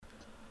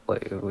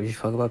Wait, would you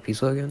talk about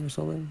pizza again or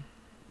something?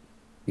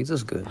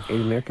 Pizza's good.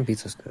 American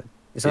pizza's good.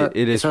 It's It, not.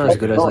 it It's is not pretty as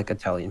good as good. like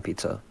Italian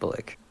pizza, but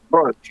like,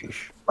 Bro,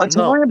 sheesh. No,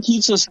 Italian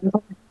pizza.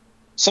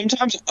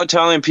 Sometimes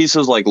Italian pizza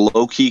is like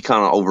low key,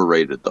 kind of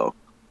overrated though.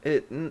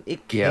 it Yeah,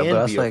 but can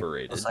that's be like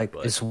overrated, it's like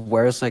but it's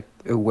where it's like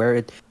where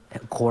it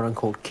quote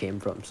unquote came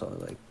from. So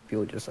like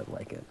people just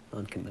like it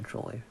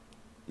unconventionally.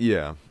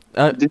 yeah.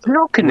 Did you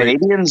know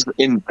Canadians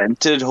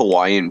invented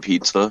Hawaiian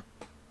pizza?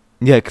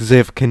 Yeah, because they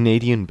have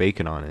Canadian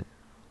bacon on it.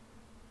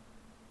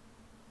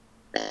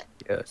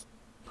 Yes.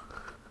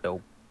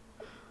 Nope.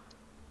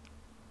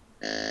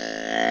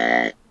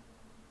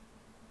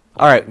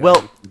 All right, my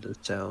well- God, the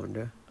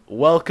sound.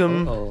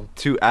 Welcome Uh-oh.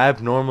 to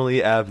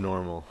Abnormally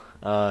Abnormal.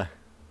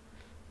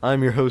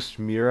 I'm your host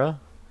Mira.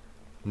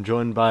 I'm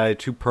joined by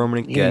two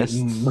permanent guests,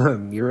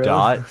 Mira.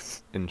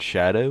 Dot and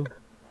Shadow.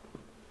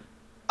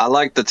 I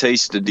like the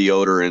taste of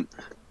deodorant.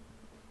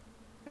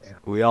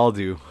 We all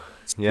do.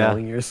 Yeah.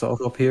 Smelling yourself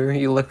up here.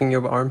 You licking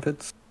your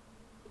armpits.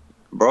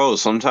 Bro,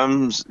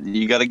 sometimes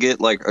you gotta get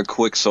like a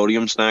quick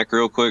sodium snack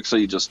real quick, so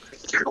you just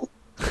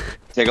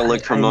take a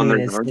lick from I under.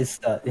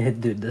 mean,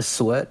 dude, the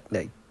sweat,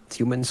 like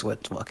human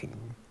sweat's fucking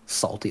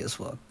salty as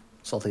fuck.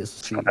 Salty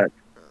as shit.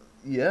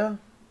 Yeah.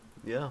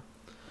 Yeah.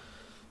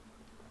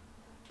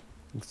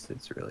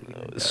 It's really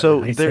good.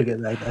 So I there- take it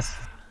like that's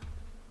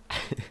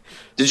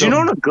Did you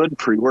know in a good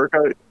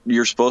pre-workout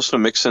you're supposed to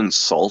mix in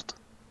salt?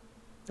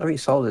 I mean,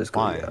 salt is good.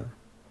 Why? Yeah,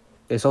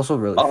 it's also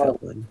really Oh.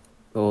 filling.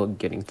 Well,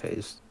 getting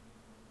taste.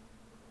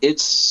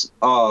 It's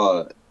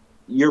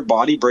your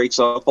body breaks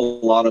up a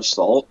lot of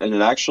salt and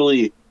it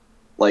actually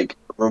like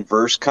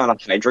reverse kind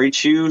of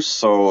hydrates you,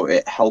 so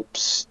it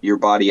helps your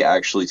body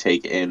actually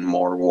take in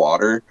more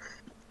water.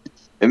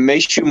 It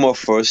makes you more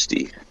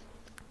thirsty.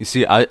 You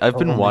see, I've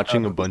been Oh my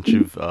watching God. a bunch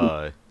of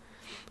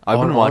I've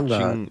been watching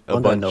a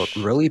on bunch. that note,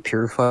 really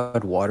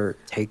purified water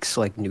takes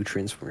like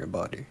nutrients from your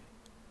body.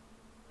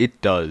 It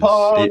does.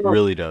 Oh. It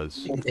really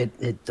does.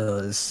 It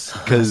does.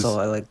 'Cause So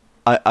I like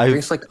I've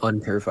drinks like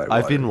unpurified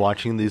water. I've been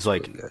watching these It's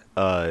like really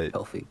good.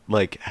 Healthy.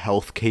 like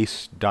health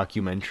case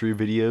documentary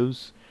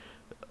videos,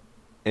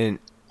 and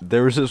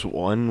there was this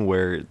one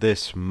where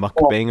this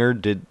mukbanger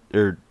did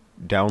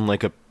down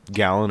like a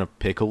gallon of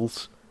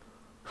pickles,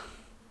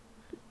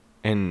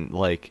 and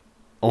like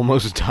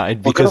almost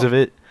died because of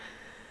it.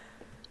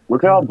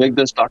 Look how big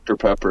this Dr.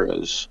 Pepper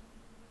is.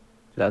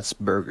 That's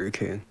Burger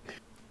King.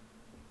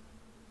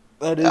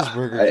 That is Yeah,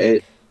 Burger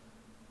King,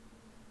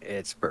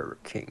 It's Burger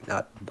King,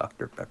 not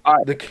Dr. Pepper.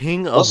 the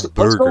king Let's of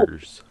go.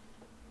 burgers.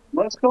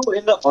 Let's go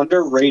into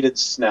underrated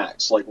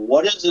snacks. Like,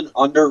 what is an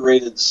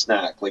underrated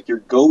snack? Like, your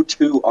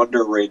go-to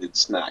underrated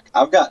snack?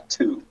 I've got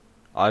two.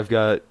 I've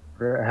got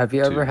Have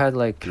you ever Two, had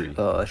like three.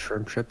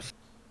 shrimp chips?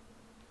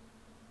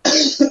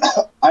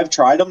 I've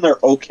tried them. They're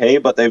okay,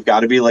 but they've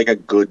got to be like a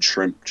good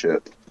shrimp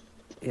chip.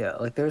 Yeah,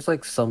 like there's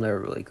like some that are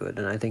really good,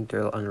 and I think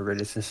they're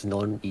underrated since no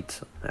one eats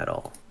them at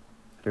all.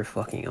 They're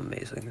fucking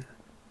amazing.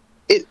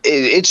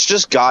 It's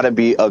just got to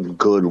be a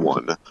good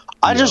one.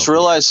 I just No.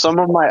 realized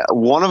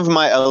one of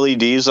my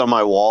LEDs on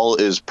my wall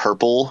is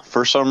purple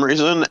for some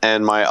reason,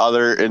 and my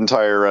other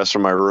entire rest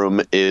of my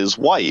room is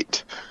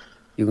white.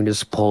 You can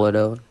just pull it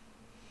out,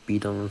 be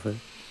done with it.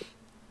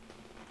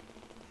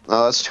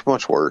 Oh, that's too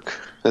much work.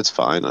 It's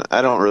fine.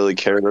 I don't really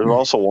care. There's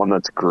also one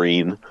that's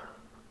green.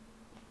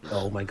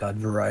 Oh my god,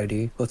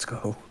 variety. Let's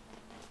go.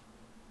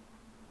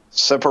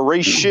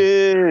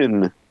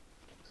 Separation.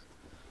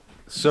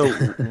 So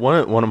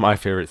one of my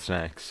favorite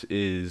snacks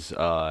is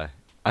I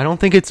don't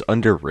think it's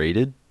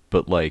underrated,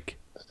 but like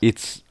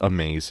it's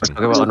amazing. Talk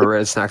about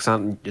underrated snacks,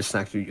 not just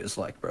snacks you just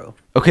like, bro.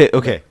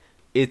 Okay.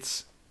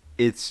 It's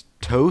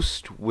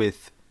toast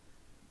with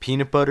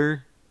peanut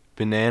butter,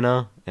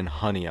 banana, and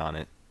honey on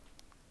it.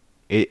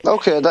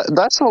 Okay,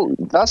 that's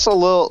a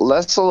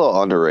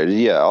little underrated.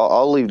 Yeah,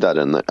 I'll leave that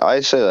in there. I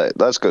say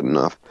that's good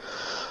enough.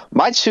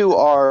 My two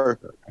are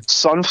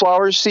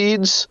sunflower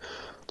seeds,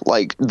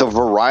 like the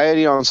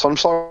variety on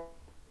sunflower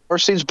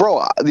seeds.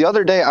 Bro, the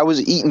other day I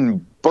was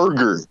eating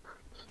burger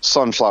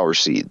sunflower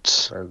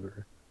seeds,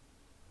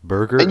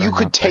 Burger, and you are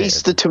could not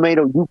taste bad. the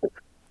tomato.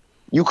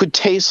 You could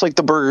taste like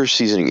the burger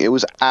seasoning. It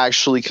was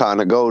actually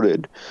kind of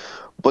goated.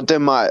 But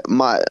then my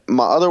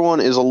other one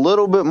is a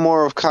little bit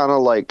more of kind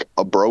of like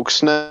a broke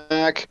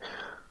snack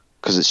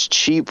because it's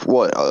cheap.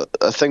 What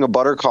a thing of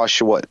butter costs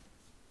you what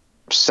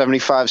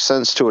 75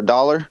 cents to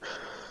 $1.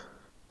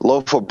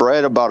 Loaf of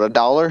bread about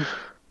 $1.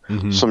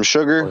 Mhm. Some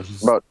sugar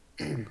about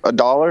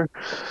 $1.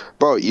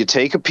 Bro, you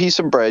take a piece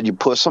of bread, you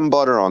put some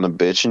butter on the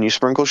bitch, and you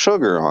sprinkle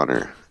sugar on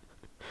her.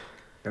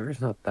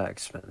 Burger's not that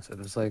expensive.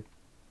 It's like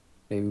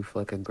maybe for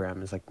like a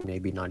gram is like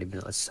maybe not even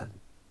a cent.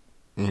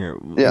 Here,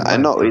 Yeah, I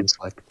know. It's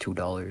like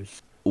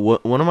 $2.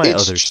 one of my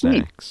It's other cheap.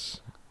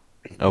 snacks.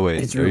 Oh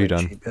wait, It's are you really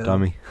done, cheap, yeah.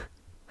 Tommy?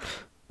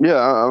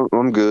 Yeah,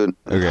 I'm good.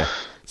 Okay.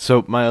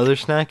 So my other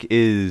snack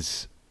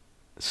is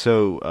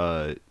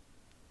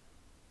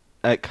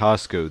at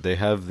Costco they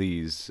have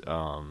these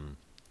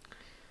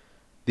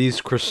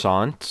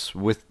croissants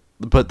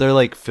but they're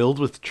like filled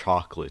with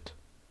chocolate.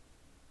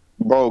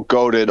 Bro,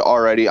 goated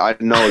already. I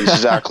know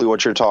exactly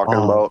what you're talking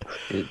about.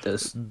 Dude,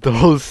 this.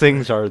 Those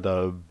things are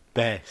the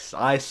best.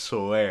 I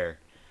swear.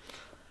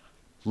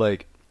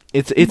 Like,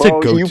 it's a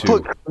Bro,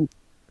 go-to.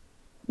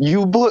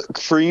 You put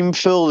cream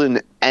filled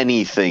in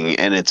anything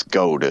and it's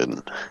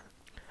goated.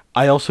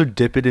 I also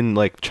dip it in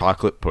like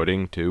chocolate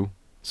pudding too.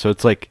 So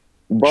it's like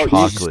Bro,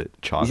 chocolate.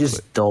 You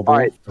just double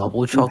Alright,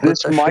 chocolate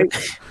this that might-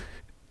 shit.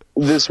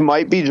 This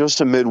might be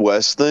just a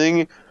Midwest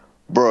thing,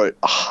 but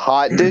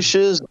hot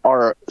dishes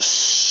are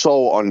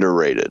so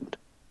underrated.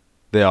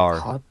 They are.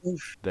 Hot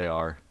dish? They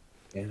are.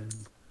 Yeah.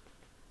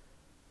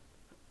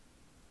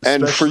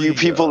 And for you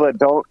people that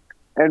don't,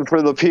 and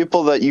for the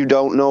people that you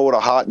don't know what a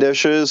hot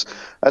dish is,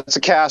 that's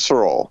a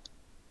casserole.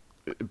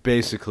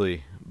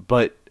 Basically,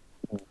 but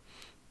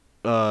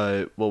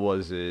what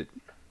was it?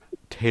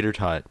 Tater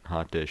tot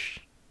hot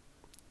dish.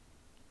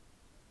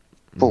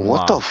 But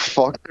what the Wow.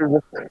 fuck?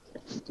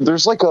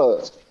 There's like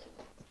a.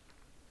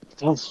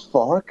 The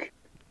fuck?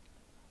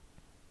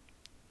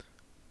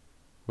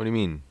 What do you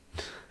mean?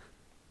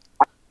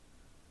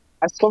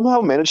 I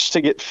somehow managed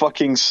to get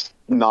fucking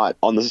snot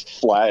on this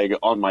flag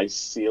on my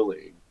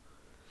ceiling.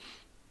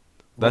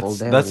 That's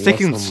damn, that's you got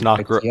taking some- snot.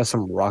 You got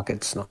some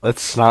rocket snot.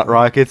 That's snot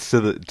rockets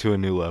to a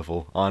new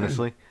level.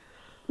 Honestly.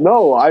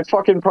 No, I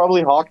fucking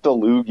probably hawked a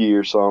loogie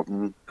or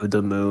something. To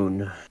the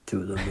moon.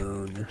 To the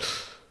moon.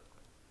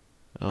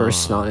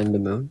 First snot in the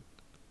moon.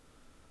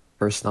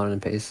 First snot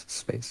in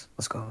space.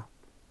 Let's go.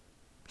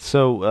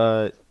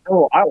 So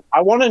Oh,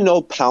 I want to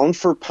know pound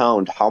for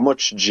pound how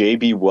much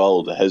JB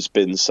Weld has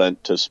been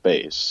sent to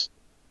space.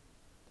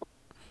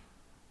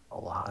 A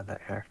lot,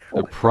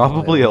 actually.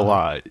 probably a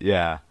lot.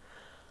 Yeah.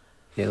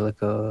 Yeah,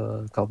 like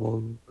a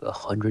couple,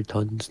 100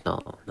 tons.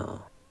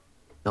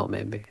 No,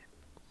 maybe.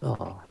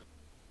 Oh,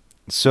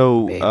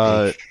 So maybe.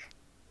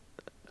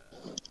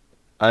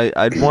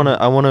 I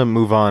wanna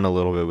move on a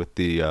little bit with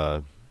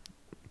the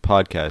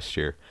podcast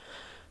here.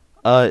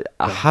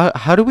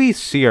 How do we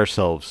see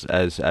ourselves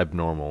as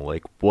abnormal?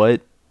 Like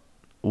what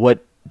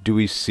do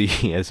we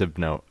see as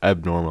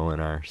abnormal in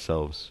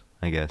ourselves?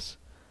 I guess.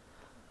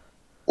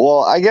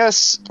 Well, I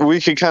guess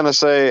we could kind of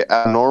say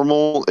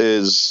abnormal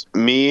is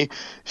me.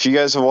 If you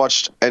guys have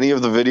watched any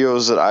of the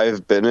videos that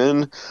I've been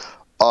in,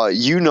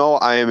 you know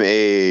I am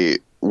a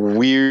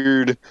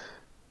weird,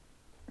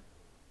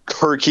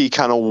 quirky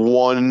kind of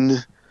one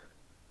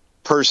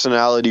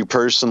personality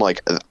person.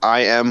 Like,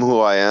 I am who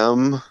I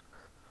am.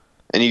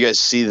 And you guys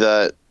see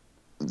that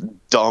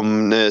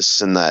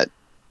dumbness and that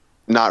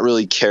not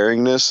really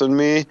caringness in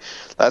me.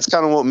 That's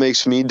kind of what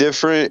makes me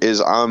different.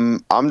 Is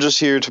I'm just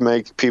here to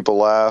make people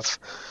laugh.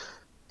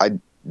 I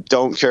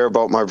don't care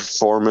about my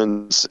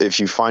performance.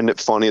 If you find it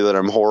funny that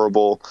I'm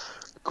horrible,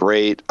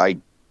 great. I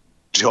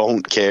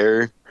don't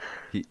care.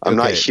 I'm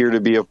not here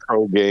to be a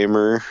pro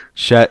gamer.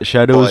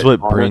 Shadow is But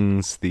what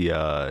brings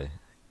the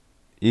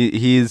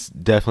he's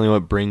definitely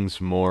what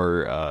brings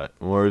more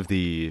of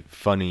the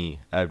funny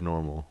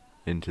abnormal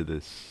into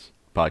this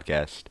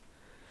podcast.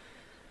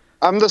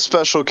 I'm the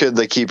special kid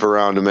they keep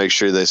around to make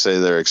sure they say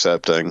they're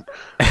accepting.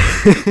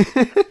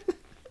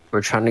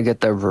 We're trying to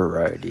get that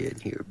variety in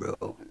here,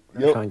 bro.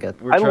 We're trying to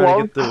get. We're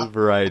trying to get the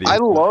variety. I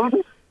love.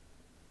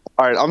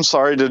 All right, I'm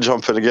sorry to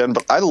jump in again,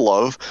 but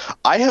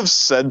I have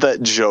said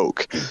that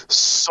joke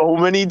so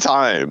many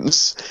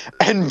times,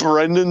 and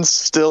Brendan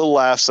still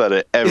laughs at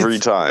it every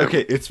time.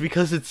 Okay, it's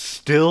because it's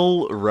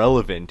still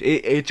relevant.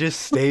 It just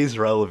stays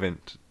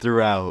relevant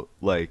throughout,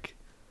 like,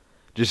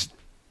 just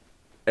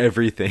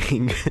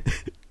everything.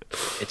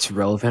 It's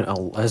relevant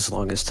as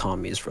long as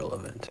Tommy is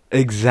relevant.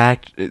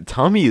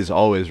 Tommy is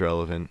always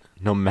relevant,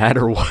 no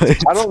matter what.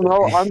 I don't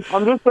know.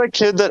 I'm just that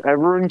kid that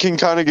everyone can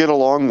kind of get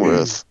along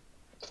with.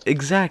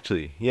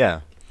 Exactly, yeah.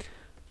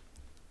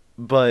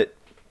 But,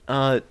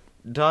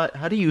 Dot,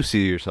 how do you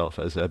see yourself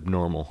as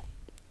abnormal?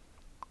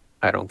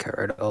 I don't care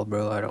at all,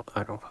 bro. I don't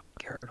fucking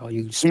care at all.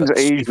 You He's speak for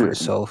Asian.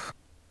 yourself.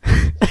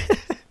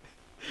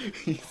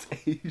 He's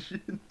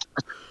Asian.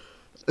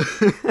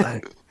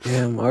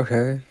 Damn,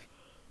 okay.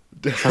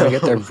 We're trying to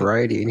get that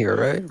variety in here,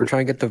 right? We're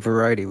trying to get the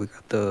variety. We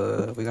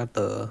got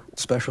the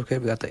special kid,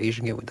 we got the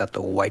Asian kid, we got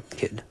the white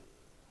kid.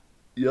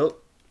 Yep.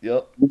 Did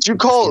you The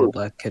call?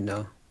 black kid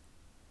now?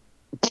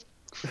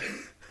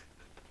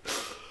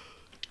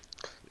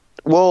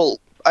 Well,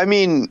 I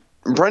mean,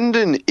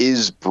 Brendan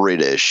is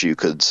British, you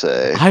could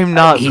say. I'm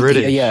not He-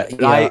 British. yeah.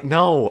 I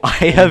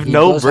have He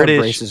no does have British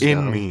braces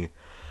in now. me.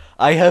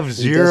 I have He does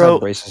zero.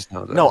 have braces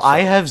now, though, No, so- I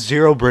have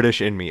zero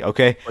British in me.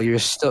 Okay. Well, you're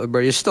still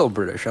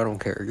British. I don't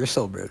care. You're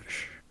still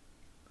British.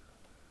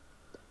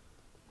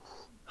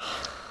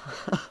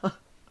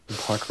 You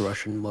part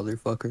Russian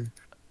motherfucker.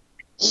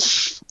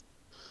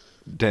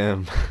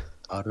 Damn.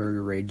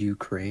 Daughter raid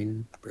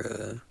Ukraine,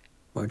 bruh.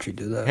 Why don't you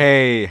do that?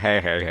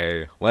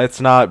 Hey.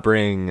 Let's not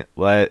bring.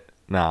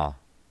 Nah.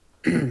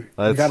 You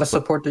gotta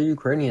support the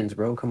Ukrainians,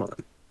 bro. Come on.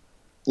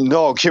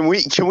 No, can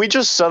we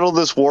just settle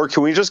this war?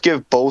 Can we just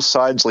give both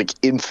sides like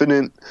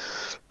infinite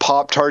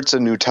Pop-Tarts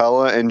and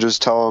Nutella and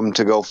just tell them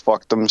to go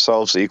fuck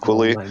themselves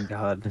equally. Oh my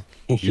god.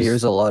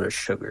 Here's a lot of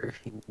sugar.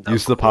 No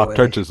Use the way.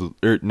 Pop-Tarts as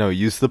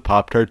use the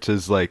Pop-Tarts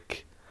as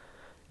like,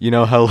 you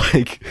know how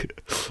like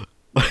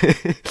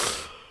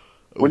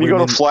When you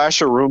go to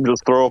flash a room,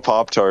 just throw a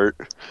Pop-Tart.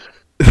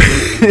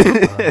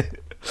 The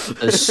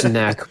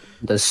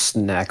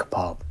snack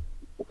pop.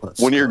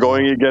 When you're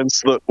going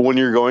against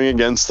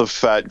the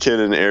fat kid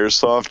in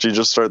airsoft, you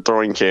just start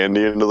throwing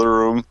candy into the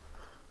room.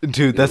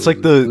 Dude, that's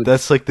like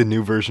the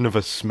new version of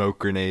a smoke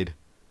grenade.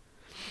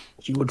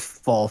 You would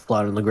fall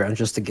flat on the ground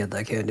just to get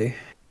that candy.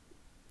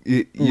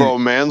 Bro,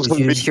 man's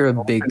You just hear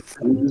a big.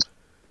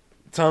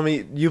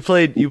 Tommy, you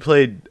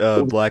played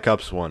Black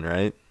Ops 1,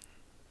 right?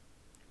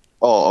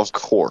 Oh, of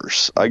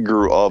course. I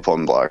grew up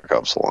on Black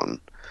Ops 1.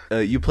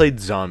 You played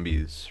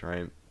zombies,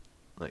 right?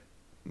 Like,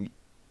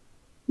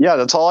 yeah,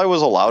 that's all I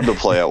was allowed to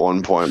play at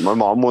one point. My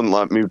mom wouldn't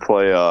let me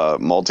play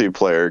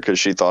multiplayer because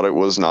she thought it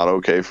was not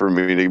okay for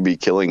me to be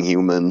killing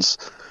humans.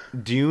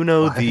 do you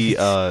know the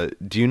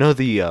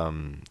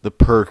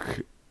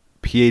perk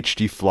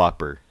PhD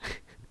flopper?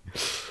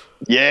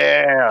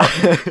 Yeah.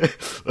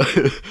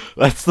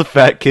 That's the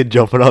fat kid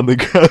jumping on the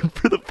ground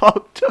for the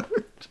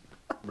Pop-Tart.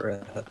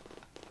 Bruh.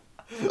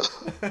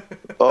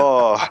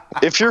 Oh,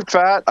 if you're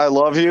fat, I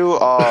love you.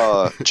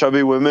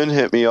 Chubby women,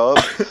 hit me up.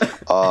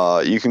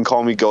 You can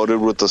call me goated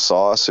with the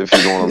sauce if you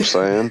know what I'm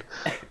saying.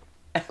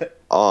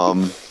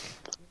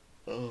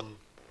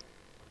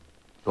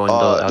 Going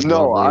to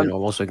no, I'm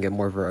almost gonna get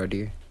more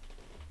variety.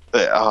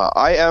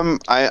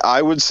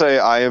 I would say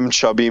I am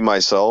chubby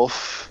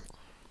myself.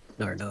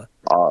 No, you're not.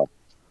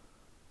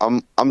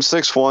 I'm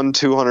 6'1",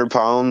 200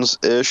 pounds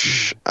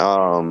ish.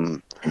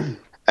 And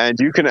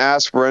you can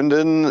ask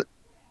Brendan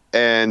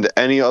and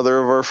any other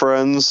of our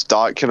friends.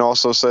 Dot can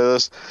also say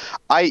this.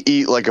 I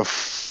eat like a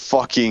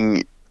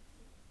fucking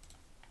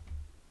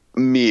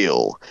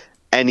meal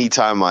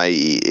anytime I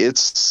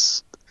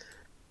eat.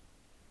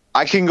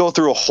 I can go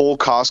through a whole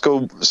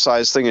Costco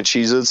size thing of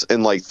Cheez-Its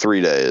in like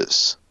 3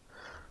 days.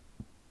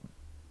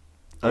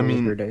 I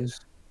mean, 3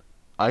 days.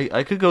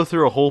 I could go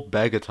through a whole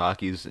bag of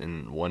Takis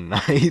in one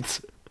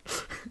night.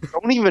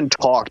 Don't even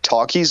talk.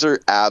 Takis are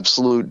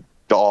absolute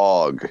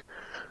dog.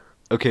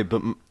 Okay,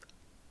 but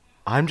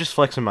I'm just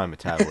flexing my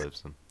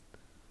metabolism.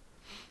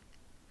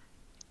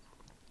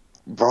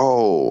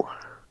 Bro.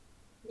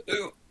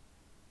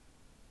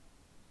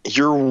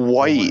 You're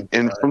white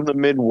and from the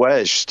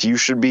Midwest. You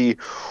should be...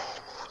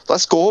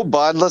 Let's go,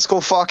 bud. Let's go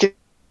fucking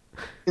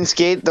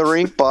skate the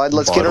rink, bud.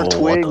 Let's get our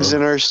twigs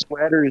and our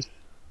sweaters.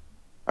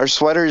 Our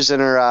sweaters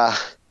and our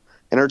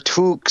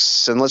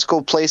toques, and let's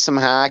go play some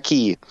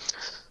hockey.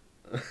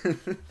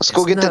 Let's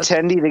go get the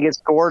tendy to get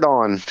scored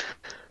on.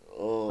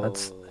 Oh.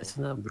 It's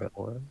not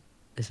Brooklyn.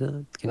 Is it?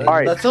 All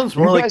right, that sounds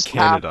more like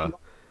Canada.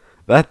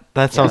 That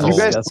sounds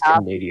that's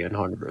Canadian,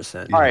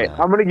 100%. All right,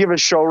 I'm gonna give a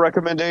show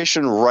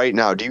recommendation right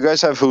now. Do you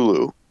guys have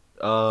Hulu?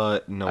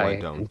 No, I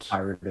don't.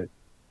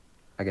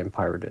 I can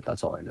pirate it.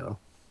 That's all I know.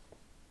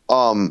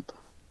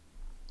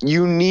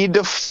 You need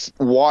to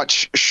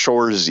watch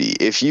Shoresy.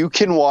 If you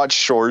can watch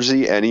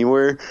Shoresy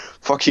anywhere,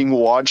 fucking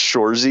watch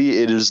Shoresy.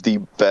 It is the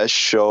best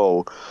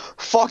show.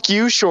 Fuck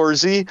you,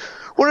 Shoresy.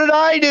 What did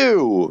I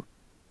do?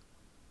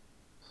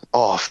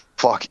 Oh,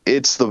 fuck.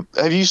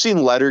 Have you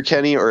seen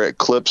Letterkenny or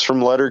clips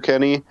from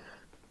Letterkenny?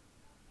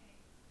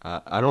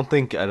 I don't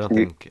think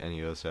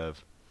any of us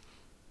have.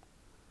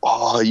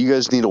 Oh, you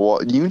guys need to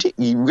watch. You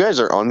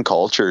guys are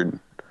uncultured.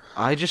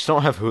 I just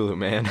don't have Hulu,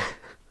 man.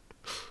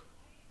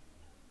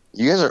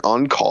 You guys are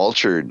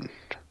uncultured.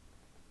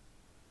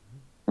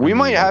 We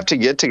might have to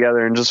get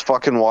together and just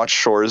fucking watch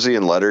Shoresy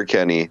and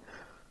Letterkenny.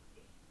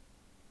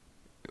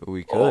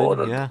 We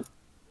could, yeah.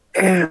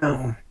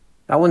 Damn.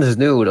 That one's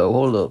new, though.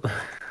 Hold up.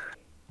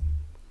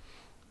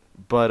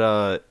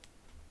 But,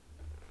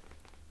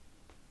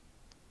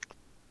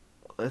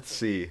 let's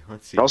see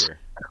here.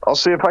 I'll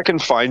see if I can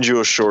find you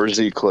a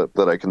Shoresy clip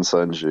that I can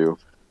send you.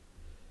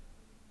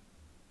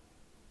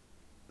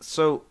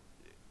 So,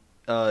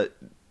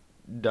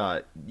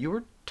 Dot, you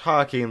were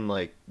talking,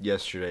 like,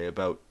 yesterday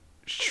about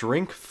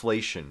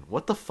shrinkflation.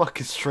 What the fuck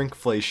is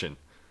shrinkflation?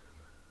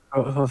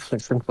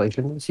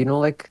 Inflation is,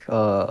 like,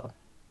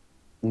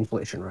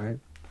 inflation, right?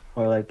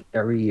 Or, like,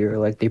 every year,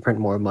 like, they print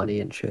more money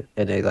and shit,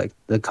 and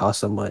the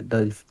cost of money,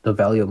 the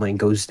value of money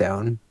goes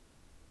down.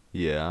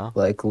 Yeah.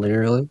 Like,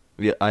 literally.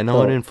 Yeah, I know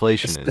what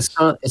inflation is. It's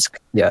kind of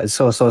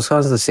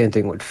the same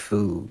thing with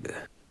food.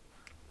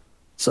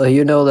 So,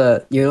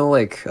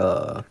 like,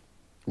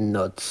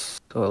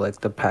 nuts, or, like,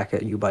 the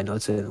packet you buy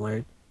nuts in,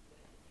 right?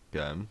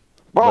 Yeah.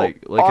 Bro,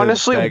 like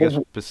honestly, a bag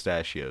of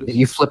pistachios.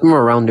 You flip them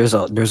around, there's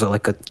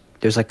like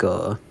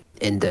a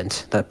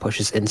indent that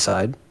pushes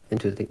inside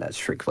into the thing. That's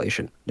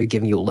shrinkflation. They're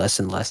giving you less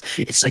and less.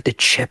 It's like the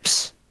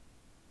chips.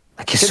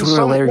 Like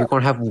sooner or later, you're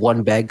gonna have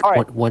one bag.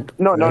 Right. One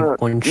No.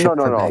 chip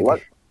per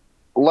bag.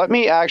 Let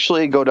me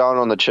actually go down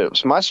on the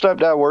chips. My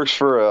stepdad works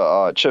for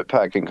a chip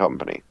packing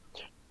company.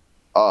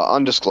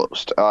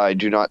 Undisclosed. I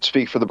do not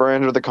speak for the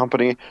brand or the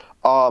company.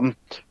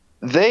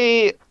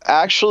 They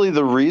actually,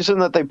 the reason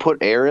that they put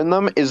air in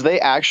them is they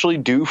actually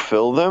do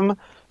fill them.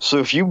 So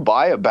if you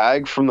buy a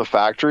bag from the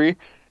factory,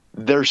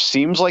 there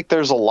seems like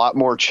there's a lot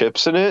more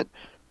chips in it,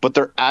 but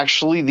they're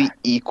actually the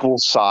equal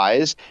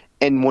size.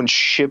 And when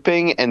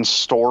shipping and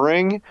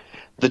storing,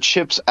 the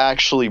chips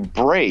actually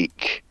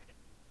break.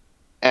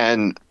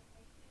 And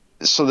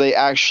so they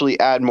actually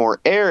add more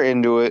air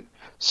into it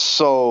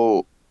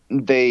so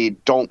they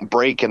don't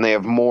break and they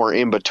have more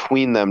in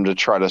between them to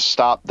try to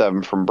stop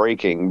them from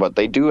breaking, but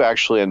they do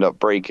actually end up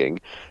breaking.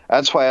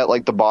 That's why at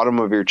like the bottom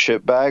of your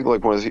chip bag,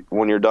 like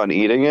when you're done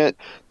eating it,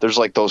 there's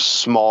like those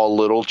small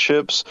little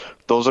chips.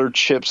 Those are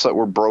chips that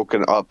were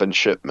broken up in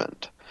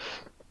shipment.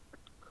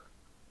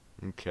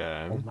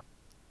 Okay.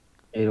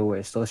 Either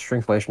way, still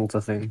shrinkflation's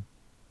a thing.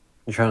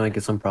 You're trying to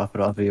get some profit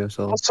off of you,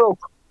 so Also,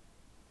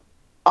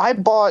 I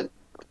bought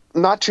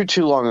not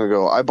too long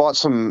ago. I bought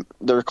some.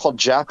 They're called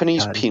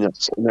Japanese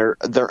peanuts, and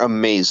they're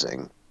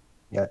amazing.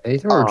 yeah,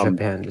 anything from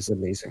Japan is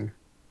amazing.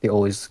 They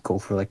always go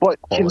for like. But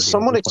can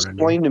someone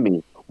explain to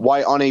me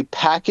why on a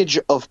package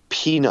of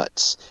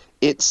peanuts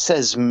it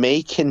says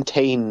may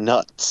contain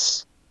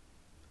nuts?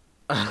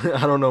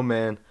 I don't know,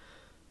 man.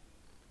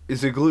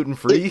 Is it gluten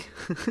free?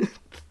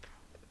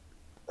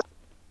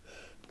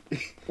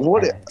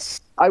 What?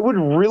 I would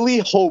really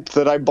hope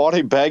that I bought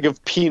a bag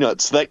of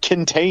peanuts that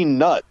contain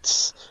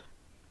nuts.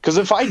 Because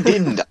if I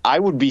didn't, I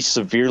would be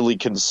severely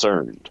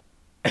concerned.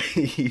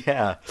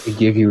 Yeah. They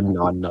give you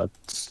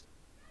non-nuts.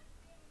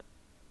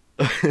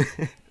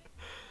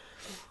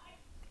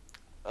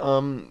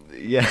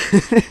 Yeah.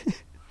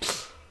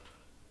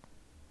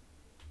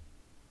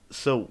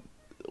 So,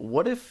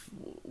 what if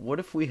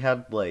we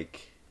had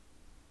like,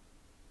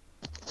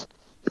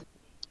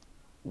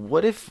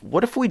 what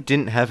if we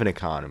didn't have an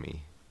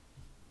economy?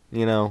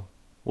 You know,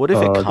 what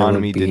if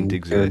economy didn't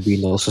exist? There would be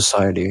no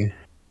society.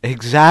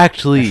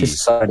 Exactly.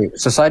 Actually,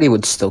 society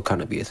would still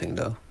kind of be a thing,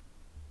 though.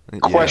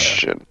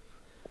 Question.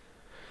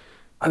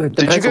 I mean,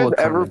 did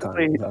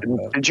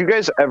you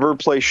guys ever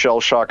play Shell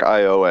Shock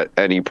IO at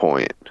any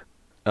point?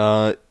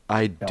 I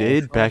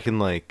did back in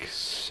like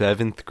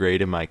 7th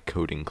grade in my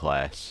coding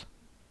class.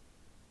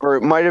 Or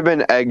it might have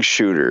been Egg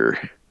Shooter.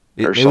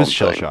 It was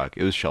Shell Shock.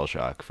 It was Shell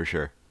Shock for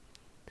sure.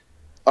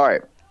 All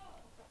right.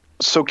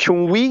 So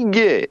can we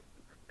get?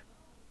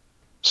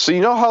 So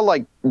you know how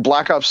like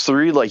Black Ops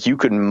 3, like you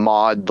could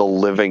mod the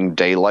living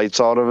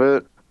daylights out of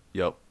it?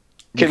 Yep.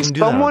 Can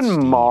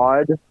someone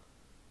mod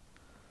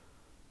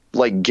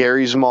like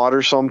Gary's mod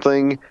or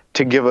something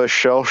to give us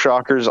Shell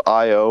Shockers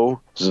IO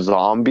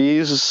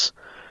zombies?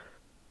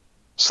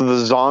 So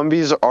the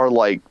zombies are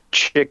like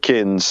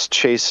chickens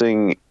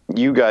chasing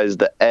you guys,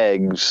 the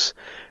eggs,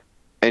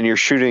 and you're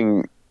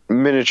shooting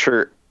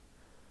miniature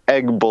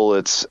egg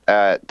bullets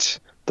at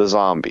the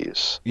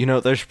zombies. You know,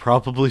 there's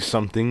probably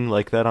something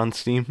like that on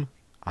Steam.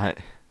 I'm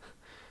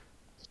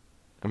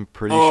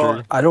pretty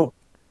sure. I don't.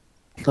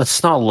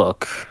 Let's not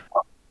look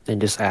and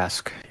just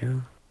ask.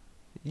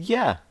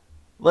 Yeah.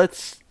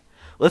 Let's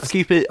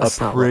keep it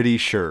pretty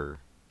sure.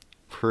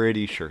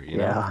 Pretty sure, you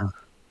know. Yeah.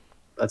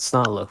 Let's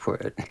not look for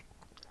it.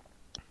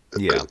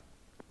 Yeah.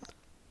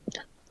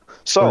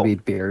 So be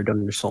buried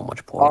under so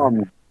much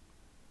porn.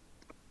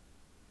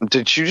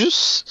 Did you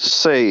just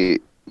say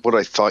what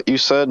I thought you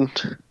said?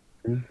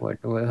 What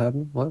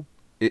happened? What?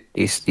 Do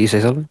you say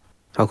something?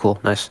 Oh,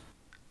 cool. Nice.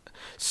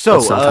 So,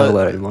 let's not talk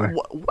about it anymore.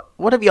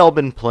 What have y'all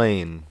been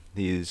playing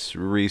these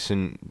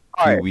recent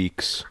few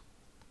weeks?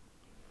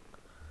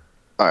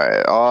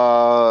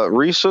 Alright,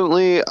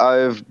 recently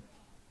I've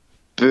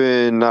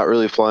been not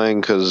really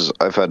playing because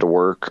I've had to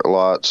work a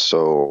lot,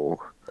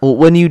 so... Well,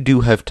 when you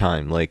do have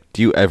time, like,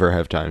 do you ever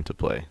have time to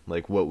play?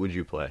 Like, what would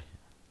you play?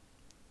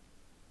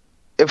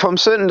 If I'm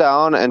sitting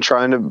down and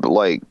trying to,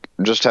 like,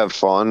 just have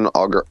fun,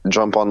 I'll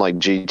jump on, like,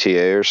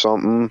 GTA or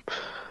something. Okay.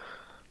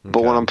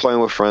 But when I'm playing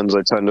with friends,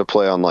 I tend to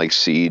play on, like,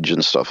 Siege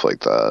and stuff like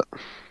that.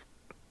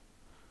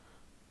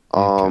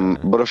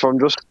 Okay. But if I'm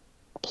just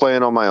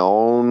playing on my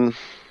own,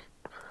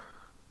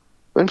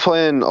 I've been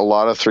playing a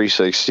lot of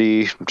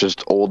 360,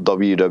 just old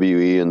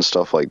WWE and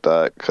stuff like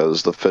that,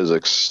 because the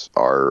physics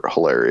are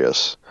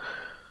hilarious.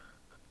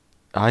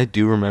 I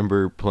do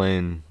remember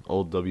playing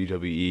old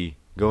WWE,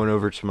 going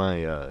over to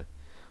my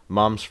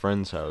mom's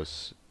friend's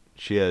house.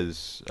 She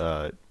has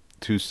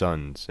 2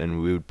 sons,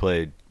 and we would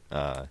play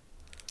a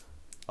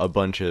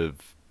bunch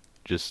of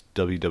just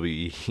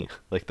WWE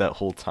like that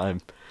whole time.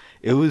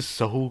 It was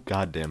so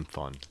goddamn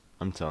fun.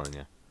 I'm telling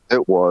you.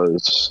 It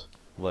was.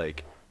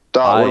 Like,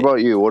 Dot, what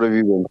about you? What have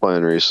you been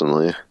playing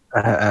recently?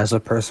 As a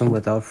person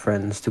without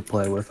friends to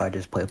play with, I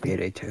just play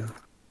Payday 2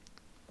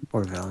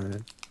 or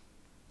Valorant.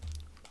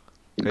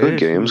 Good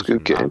games,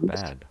 good games. Not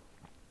bad.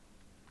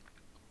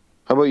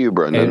 How about you,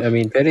 Brendan? I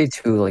mean, Payday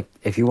 2, like,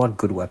 if you want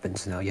good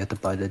weapons now, you have to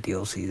buy the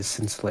DLCs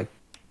since, like,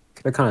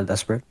 they're kind of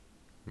desperate.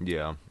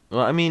 Yeah.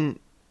 Well, I mean,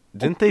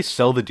 didn't they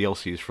sell the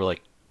DLCs for,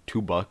 like,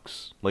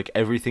 $2? Like,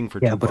 everything for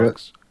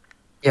 $2?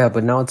 Yeah,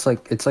 but now it's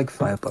like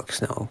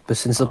 $5 now. But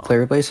since the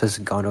player base has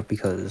gone up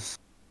because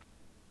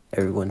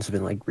everyone's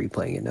been, like,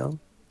 replaying it now.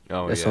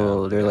 Oh, yeah.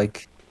 So they're,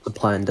 like,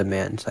 supply and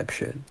demand type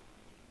shit.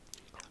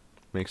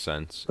 Makes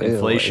sense. But,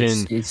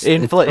 Inflation. it's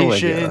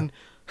Inflation.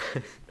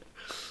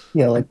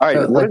 yeah, like All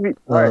right, what have you?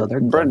 All right,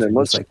 their Brendan, guns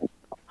let's are just like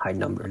high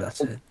number.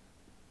 That's it.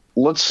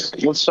 let's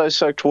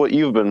dissect what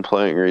you've been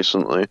playing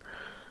recently.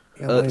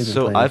 Yeah, what have you been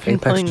So playing? I've been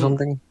Apex or playing.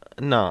 something?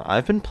 No,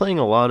 I've been playing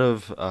a lot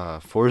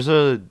of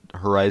Forza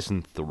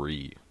Horizon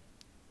 3.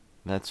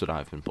 That's what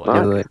I've been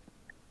playing. Do it.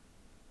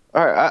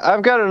 All right,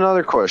 I've got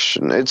another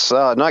question. It's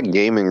not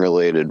gaming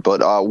related,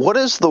 but what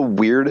is the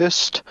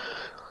weirdest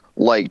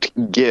like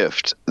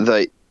gift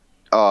that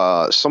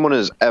someone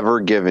has ever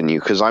given you?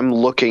 Because I'm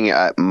looking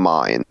at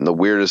mine, the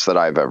weirdest that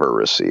I've ever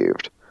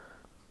received.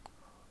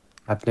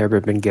 I've never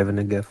been given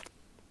a gift.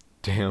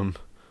 Damn.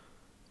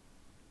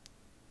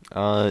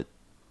 Are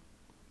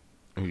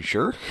you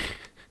sure?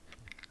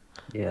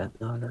 Yeah,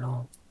 not at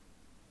all.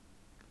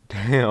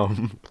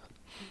 Damn.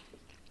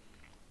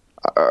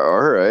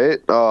 All right,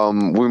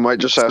 we might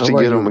just have to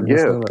get him a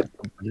gift.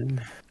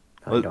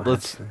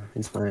 Let's.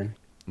 It's fine.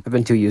 I've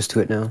been too used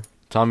to it now.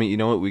 Tommy, you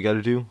know what we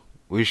gotta do?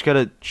 We just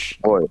gotta.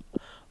 What?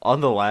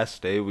 On the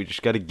last day, we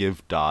just gotta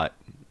give Dot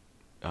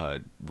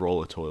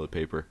roll of toilet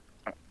paper.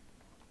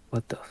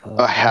 What the fuck?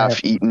 A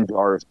half-eaten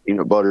jar of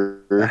peanut I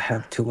butter.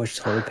 have too much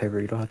toilet paper.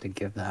 You don't have to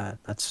give that.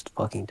 That's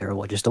fucking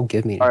terrible. Just don't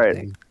give me All right.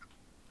 anything.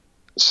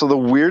 So the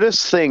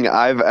weirdest thing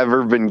I've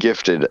ever been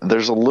gifted,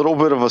 there's a little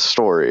bit of a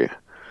story.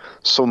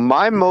 So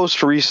my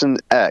most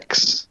recent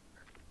ex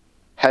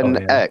had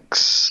an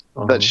ex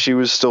that she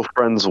was still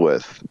friends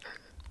with.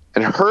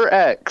 And her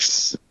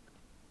ex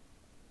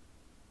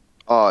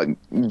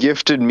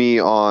gifted me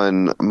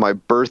on my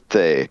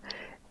birthday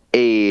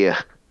a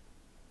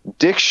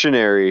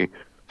dictionary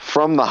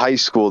from the high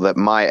school that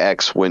my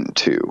ex went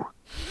to.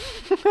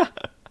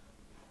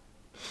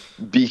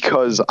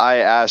 Because I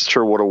asked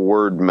her what a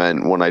word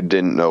meant when I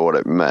didn't know what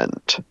it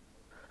meant.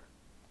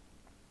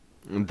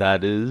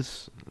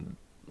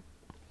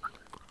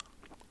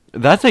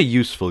 That's a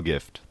useful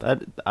gift.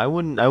 That I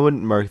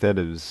wouldn't mark that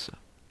as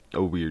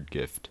a weird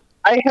gift.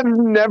 I have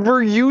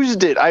never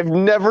used it. I've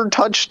never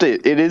touched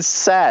it. It is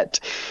sat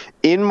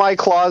in my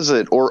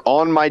closet or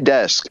on my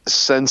desk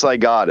since I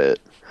got it.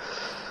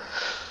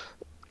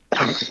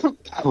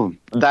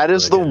 That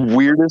is the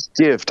weirdest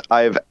gift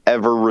I've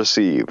ever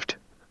received.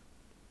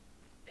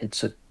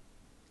 It's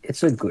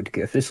a good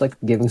gift. It's like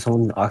giving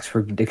someone an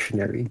Oxford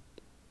dictionary.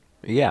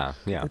 Yeah.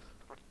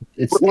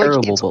 It's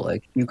terrible, but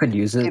like you could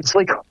use it. It's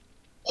like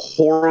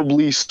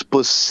horribly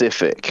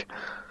specific.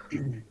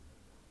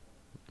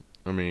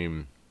 I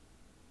mean,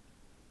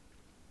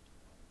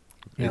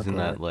 Yeah, isn't but-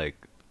 that like?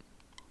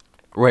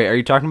 Wait, are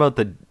you talking about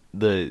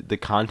the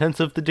contents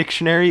of the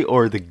dictionary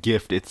or the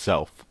gift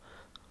itself?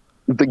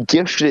 The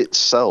gift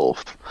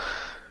itself.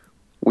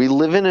 We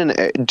live in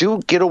an...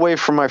 Duke, get away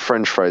from my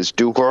french fries.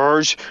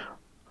 Dukers.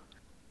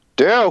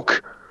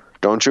 Duke,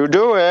 don't you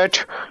do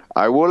it.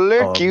 I will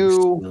lick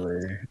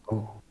you.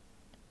 Oh.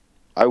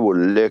 I will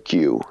lick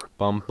you.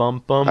 Bum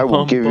bum bum. I will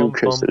bum, give you bum,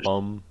 kisses.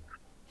 Bum,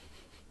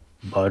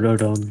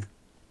 Ba-da-dum.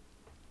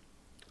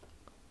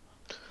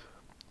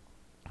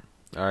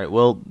 All right.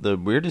 Well, the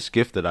weirdest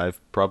gift that I've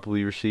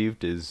probably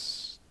received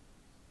is,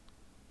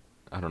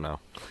 I don't know.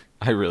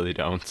 I really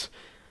don't.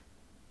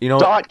 You know,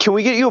 Dot, can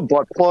we get you a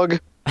butt plug?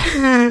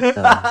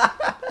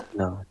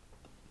 No.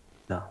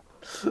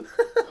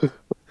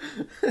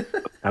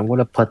 I'm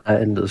gonna put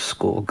that in the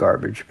school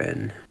garbage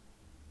bin.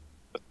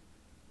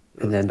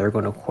 And then they're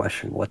gonna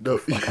question what the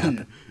fuck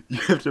happened. You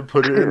have to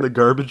put it in the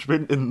garbage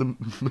bin in the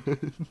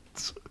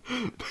men's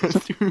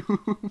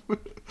bathroom.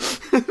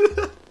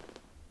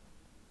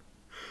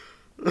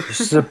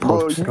 There's a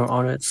poster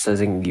on it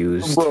saying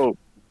used. Bro,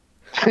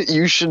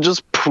 you should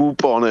just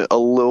poop on it a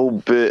little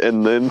bit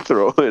and then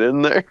throw it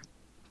in there.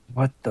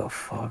 What the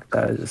fuck?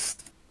 That is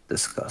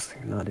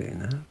disgusting. I'm not doing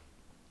that.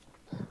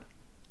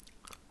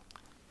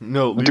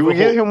 No, Do we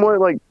get him one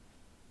like...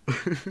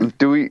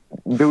 do we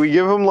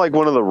give him like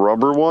one of the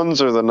rubber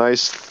ones or the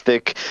nice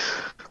thick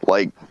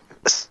like...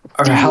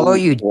 Or how about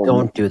you steel one?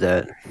 don't do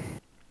that?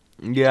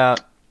 Yeah.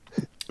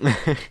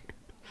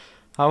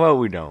 How about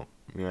we don't?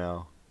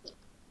 Yeah.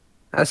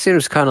 That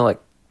seems kind of like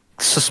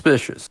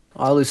suspicious.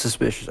 Oddly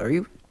suspicious. Are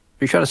you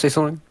trying to say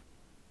something?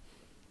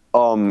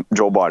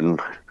 Joe Biden.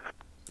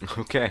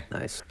 Okay.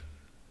 Nice.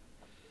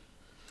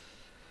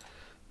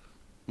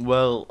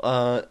 Well,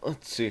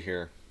 let's see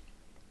here.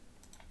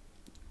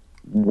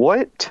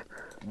 What?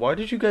 Why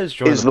did you guys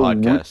join Is the the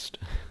podcast?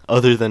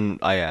 Other than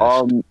I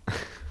asked.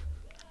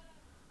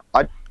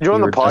 I joined You the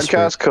were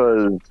podcast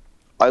because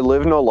I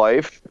live no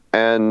life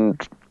and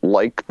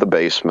like the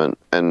basement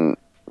and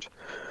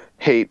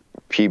hate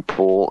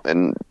people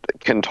and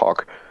can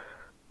talk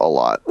a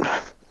lot.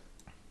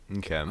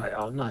 Okay.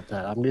 I'm not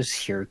that. I'm just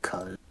here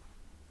because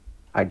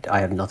I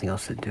have nothing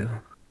else to do.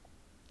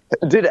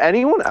 Did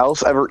anyone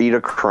else ever eat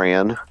a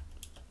crayon?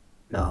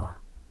 No.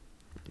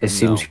 It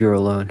seems you're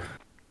alone.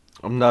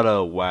 I'm not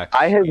a wax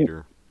I have-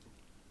 eater.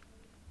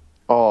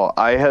 Oh,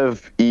 I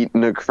have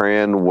eaten a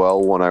crayon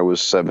well when I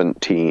was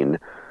 17.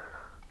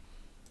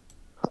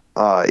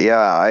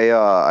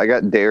 I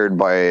got dared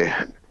by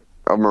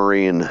a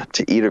Marine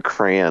to eat a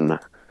crayon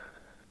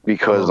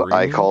because I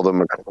Marine? called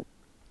him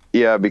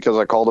Yeah, because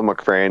I called him a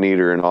crayon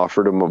eater and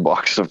offered him a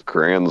box of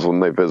crayons when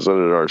they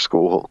visited our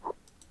school.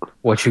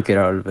 What you get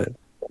out of it?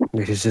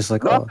 He's just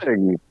like, oh,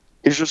 Nothing.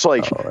 He's just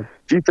like, oh,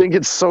 if you think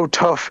it's so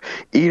tough,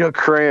 eat a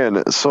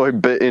crayon. So I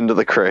bit into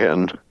the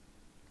crayon.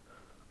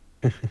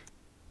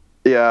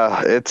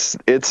 Yeah, it's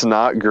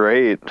not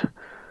great.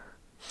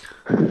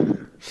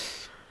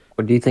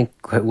 what do you think?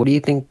 What do you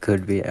think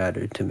could be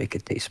added to make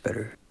it taste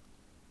better?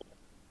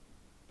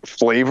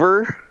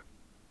 Flavor?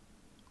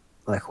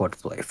 Like what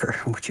flavor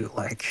would you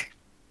like?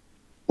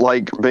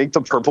 Like, make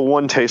the purple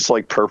one taste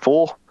like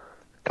purple.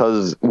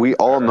 Because we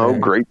all know Right.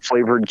 grape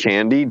flavored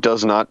candy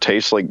does not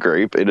taste like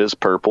grape. It is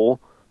purple.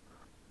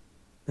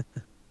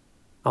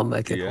 I'll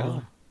make it.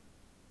 Yeah.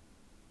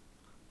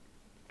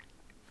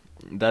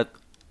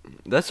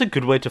 That's a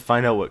good way to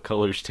find out what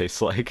colors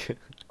taste like.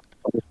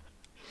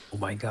 Oh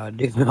my god,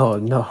 dude. No,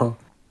 no.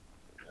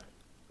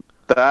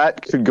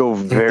 That could go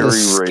Like very the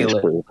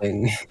skillet racial.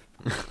 thing.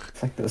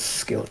 It's like the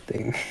skillet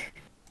thing.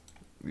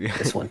 Yeah.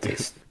 This one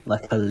tastes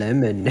like a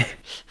lemon.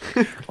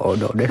 Oh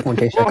no, this one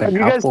tastes Oh, like have an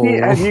you guys apple.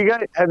 seen,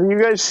 have you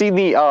guys seen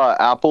the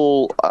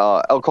apple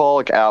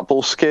alcoholic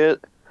apple skit?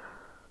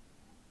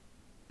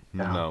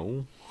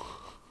 No.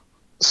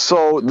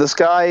 So this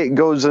guy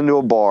goes into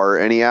a bar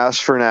and he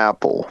asks for an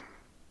apple,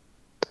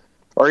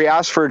 or he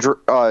asks for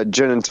a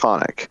gin and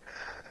tonic,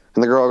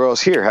 and the girl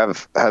goes, "Here,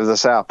 have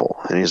this apple,"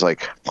 and he's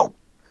like,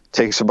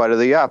 takes a bite of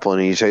the apple,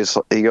 and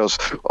he goes,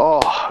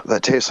 "Oh,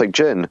 that tastes like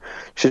gin."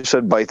 She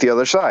said, "Bite the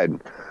other side."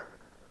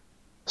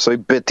 So he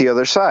bit the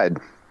other side.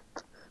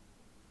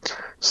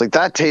 It's like,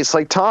 that tastes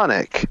like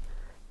tonic.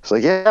 It's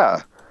like,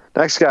 yeah.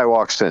 Next guy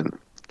walks in.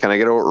 Can I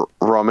get a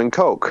rum and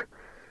coke?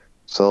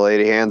 So the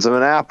lady hands him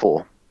an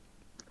apple.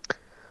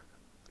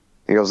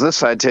 He goes, this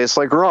side tastes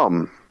like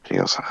rum. He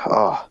goes,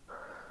 oh.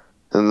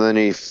 And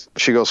then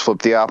she goes,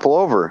 flip the apple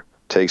over.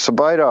 Takes a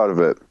bite out of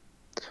it.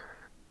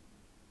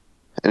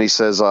 And he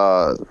says,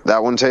 that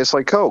one tastes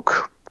like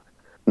coke.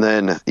 And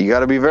then you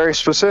got to be very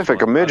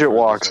specific. A midget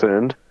walks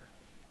in.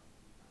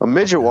 A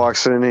midget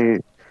walks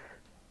in.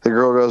 The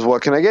girl goes,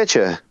 what can I get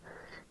you? He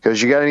goes,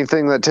 you got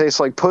anything that tastes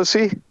like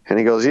pussy? And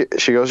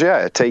she goes,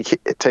 yeah,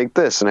 take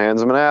this, and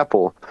hands him an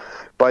apple.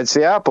 Bites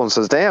the apple and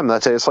says, damn,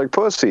 that tastes like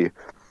pussy.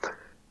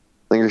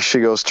 Then she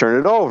goes, turn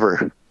it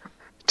over.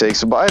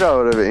 Takes a bite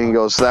out of it, and he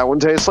goes, that one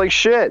tastes like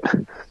shit.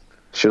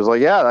 She was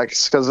like, yeah,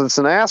 that's because it's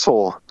an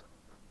asshole.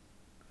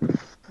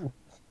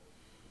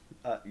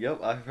 Yep,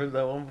 I've heard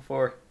that one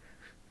before.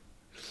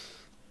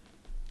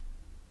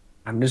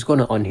 I'm just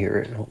gonna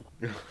unhear it.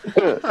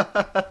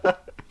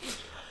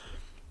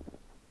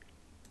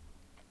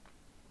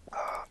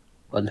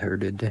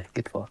 Unhearded.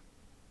 Get fucked.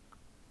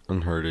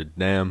 Unhearded.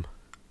 Damn.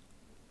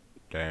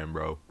 Damn,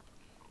 bro.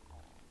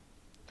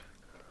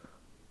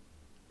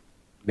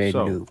 Made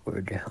So- new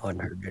word.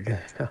 Unhearded.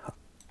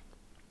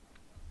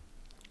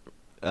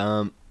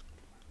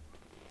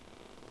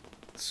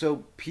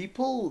 So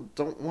people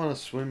don't want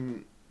to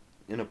swim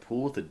in a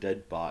pool with a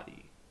dead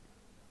body,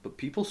 but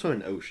people swim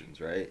in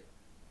oceans, right?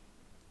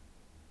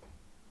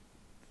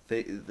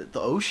 The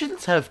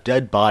oceans have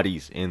dead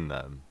bodies in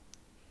them.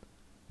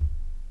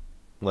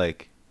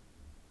 Like,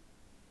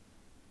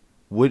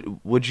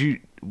 would you?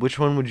 Which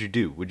one would you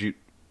do? Would you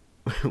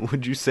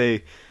would you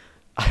say,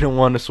 I don't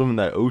want to swim in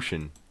that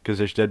ocean because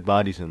there's dead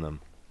bodies in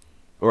them,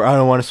 or I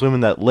don't want to swim in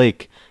that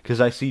lake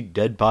because I see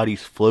dead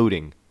bodies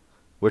floating?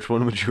 Which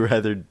one would you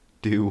rather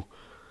do?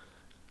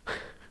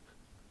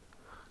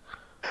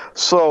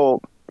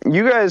 So,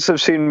 you guys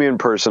have seen me in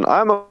person.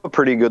 I'm a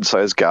pretty good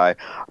sized guy.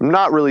 I'm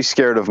not really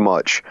scared of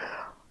much.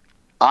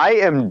 I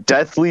am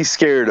deathly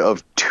scared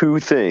of two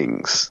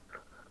things,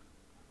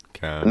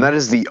 Okay. and that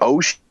is the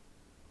oceans.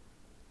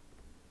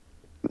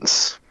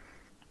 It's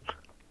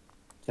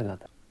not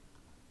that.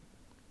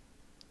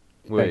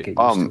 Wait. Get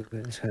used to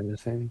it, this kind of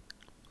thing.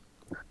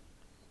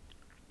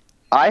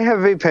 I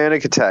have a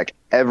panic attack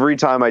every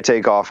time I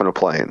take off in a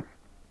plane.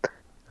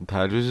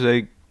 That was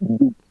that.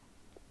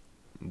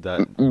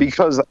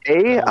 Because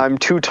A, I'm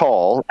too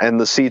tall and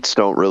the seats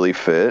don't really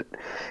fit.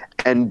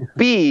 And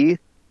B,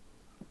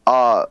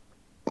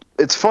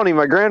 it's funny,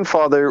 my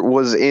grandfather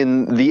was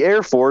in the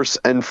Air Force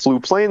and flew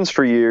planes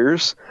for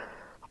years.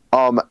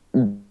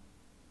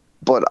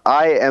 But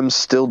I am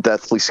still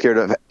deathly scared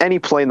of any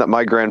plane that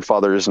my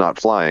grandfather is not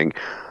flying.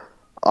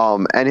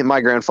 And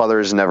my grandfather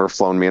has never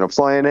flown me in a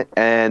plane,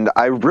 and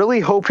I really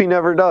hope he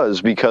never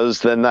does, because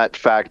then that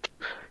fact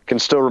can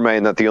still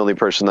remain that the only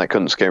person that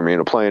couldn't scare me in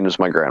a plane is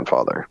my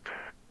grandfather.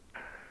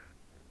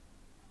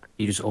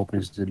 He just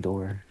opens the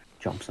door,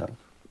 jumps out.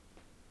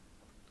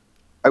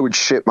 I would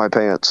shit my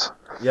pants.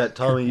 Yeah,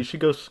 Tommy, you should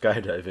go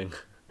skydiving.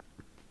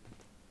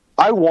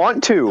 I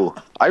want to.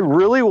 I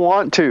really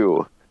want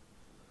to.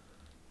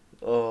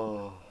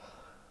 Oh.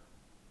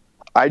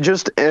 I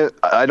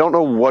don't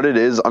know what it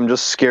is. I'm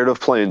just scared of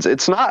planes.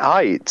 It's not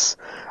heights.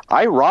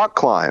 I rock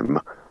climb.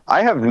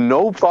 I have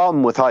no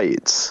problem with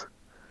heights.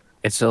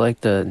 It's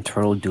like the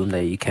internal doom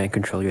that you can't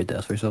control your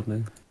death or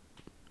something.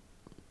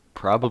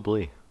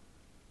 Probably.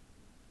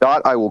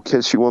 Dot, I will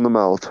kiss you on the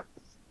mouth.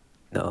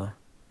 No.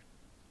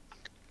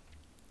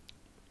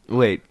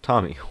 Wait,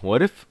 Tommy,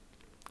 what if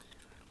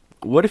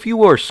you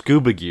wore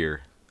scuba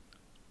gear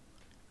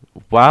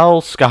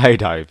while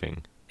skydiving?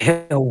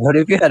 What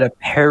if you had a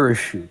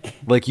parachute?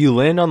 Like, you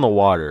land on the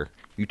water,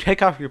 you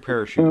take off your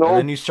parachute, and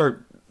then you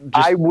start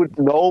I would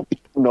nope.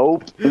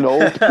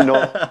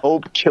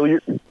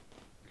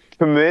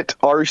 Commit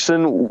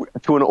arson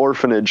to an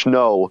orphanage.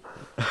 No.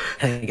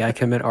 Hey, I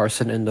commit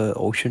arson in the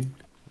ocean.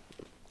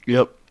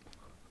 Yep.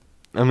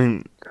 I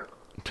mean,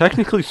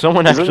 technically,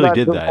 someone actually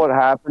did that. What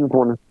happens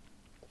when?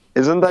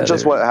 Isn't that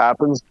just what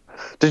happens?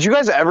 Did you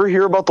guys ever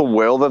hear about the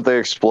whale that they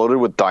exploded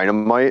with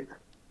dynamite?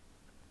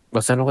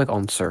 Was that like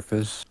on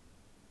surface?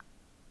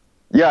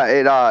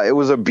 Yeah, it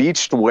was a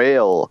beached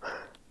whale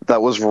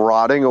that was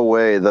rotting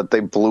away that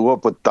they blew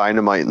up with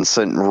dynamite and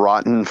sent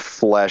rotten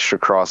flesh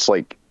across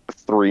like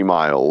 3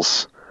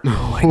 miles.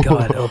 Oh my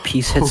god, a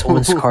piece hit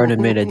someone's car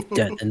and made a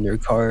dent in their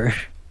car.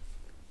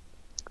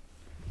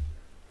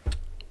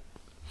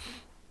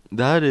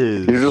 That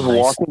is... You're just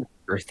walking...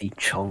 Earthy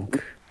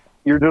chunk.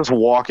 You're just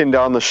walking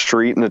down the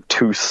street and a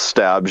tooth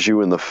stabs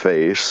you in the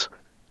face.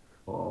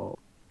 Oh.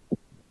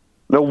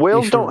 No,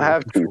 whales don't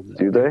have teeth,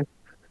 do they?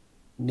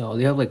 No,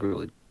 they have like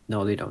really...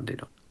 No, they don't.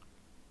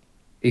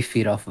 They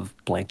feed off of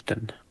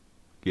plankton.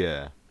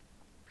 Yeah.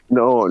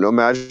 No,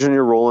 imagine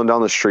you're rolling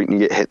down the street and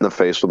you get hit in the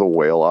face with a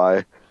whale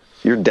eye.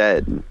 You're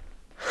dead.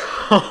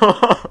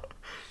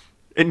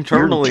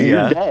 Internally,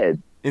 you're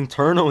dead.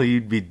 Internally,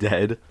 you'd be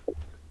dead.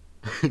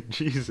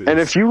 Jesus. And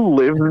if you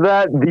live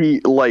that,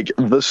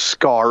 the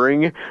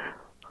scarring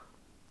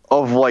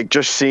of like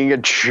just seeing a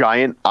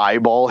giant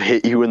eyeball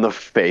hit you in the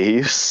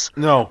face.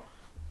 No.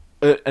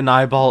 An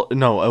eyeball,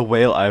 no, a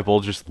whale eyeball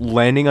just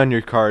landing on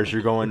your car as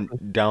you're going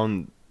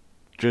down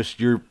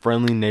just your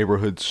friendly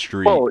neighborhood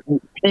street. Oh,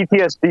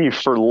 PTSD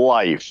for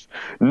life.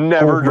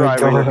 Never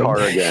driving a car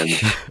again.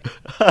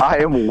 I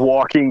am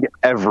walking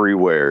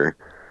everywhere.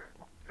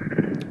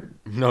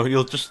 No,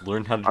 you'll just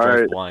learn how to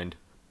drive blind.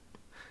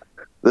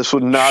 This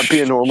would not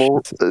be a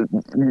normal.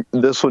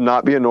 This would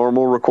not be a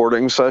normal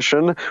recording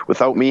session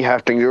without me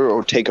having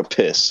to take a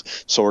piss.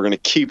 So we're gonna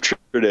keep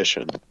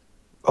tradition.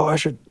 Oh, I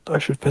should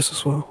piss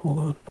as well.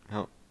 Hold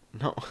on.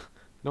 No,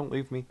 don't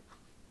leave me.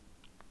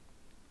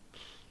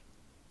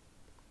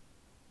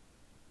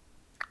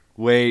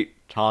 Wait,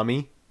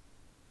 Tommy?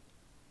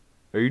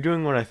 Are you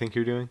doing what I think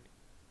you're doing?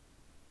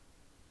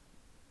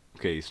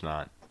 Okay, he's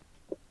not.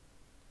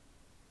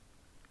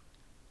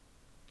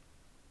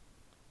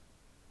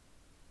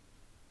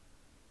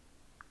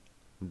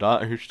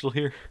 Dot, are you still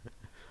here?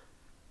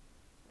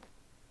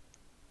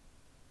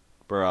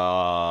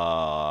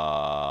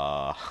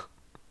 Bruh.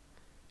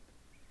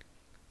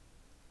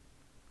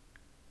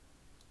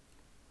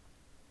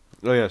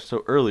 Oh yeah,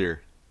 so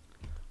earlier,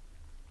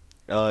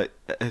 as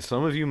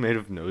some of you may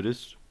have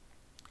noticed,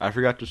 I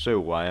forgot to say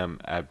why I'm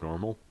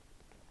abnormal.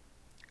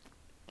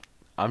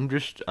 I'm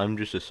just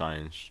a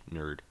science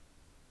nerd.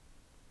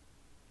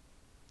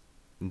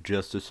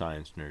 Just a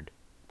science nerd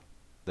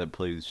that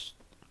plays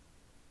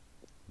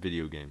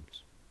video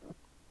games.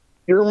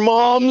 Your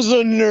mom's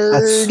a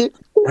nerd.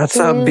 That's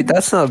not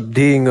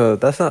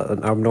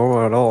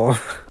abnormal at all.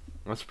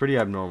 That's pretty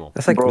abnormal.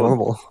 That's like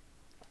normal.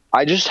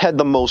 I just had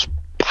the most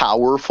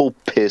powerful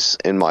piss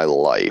in my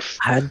life.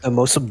 I had the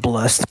most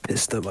blessed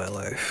piss in my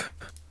life.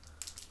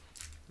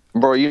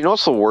 Bro, you know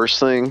what's the worst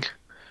thing?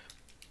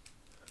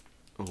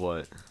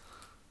 What?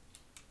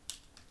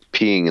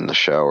 Peeing in the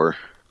shower.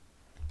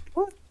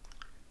 What?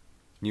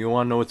 You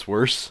want to know what's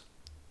worse?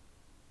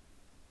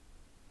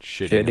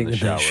 Shitting in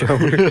the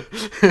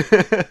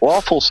shower.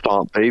 Waffle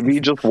stomp, baby.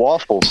 Just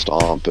waffle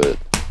stomp it.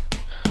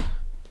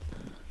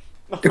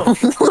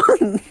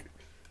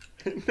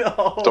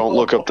 No. Don't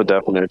look up the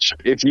definition.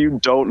 If you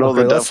don't know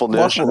the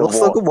definition let's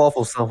look at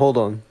waffle stomp. Hold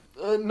on.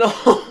 No.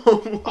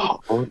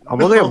 I'm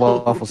looking at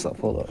waffle stomp.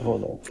 Hold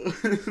on.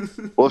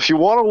 Well, if you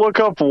want to look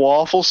up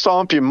waffle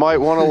stomp, you might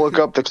want to look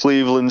up the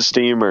Cleveland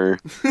Steamer.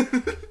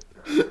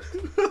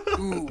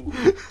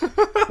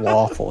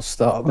 Waffle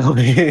stomp. When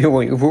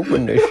you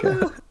open this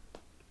show.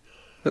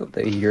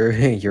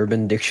 The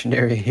Urban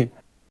Dictionary.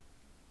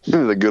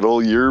 The good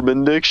old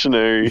Urban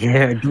Dictionary.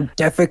 Yeah, you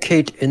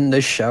defecate in the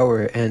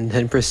shower and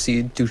then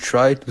proceed to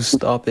try to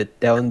stop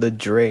it down the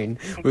drain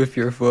with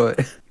your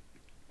foot.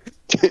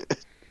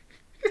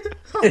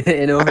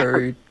 In a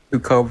hurry to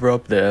cover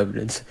up the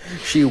evidence,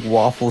 she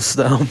waffle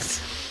stomps.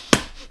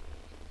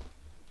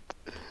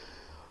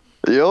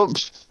 Yup.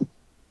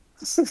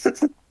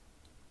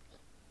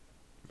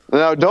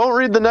 Now, don't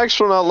read the next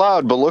one out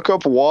loud, but look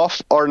up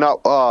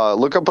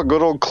look up a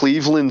good old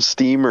Cleveland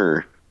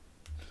Steamer.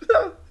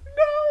 No.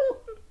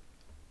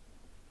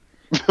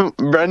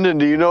 Brendan,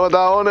 do you know what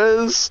that one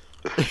is?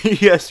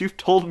 Yes, you've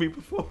told me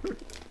before.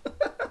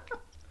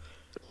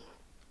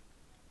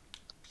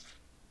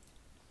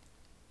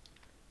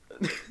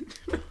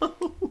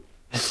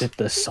 Is it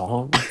the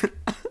song?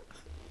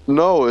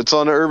 No, it's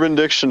on Urban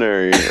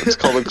Dictionary. It's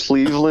called a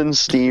Cleveland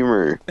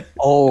Steamer.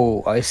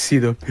 Oh, I see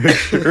the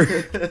picture.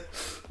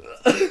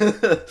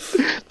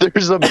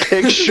 There's a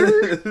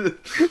picture?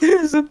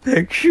 There's a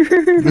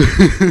picture.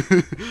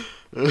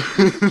 Is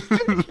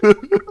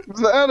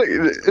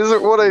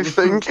it what I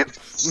think it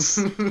is?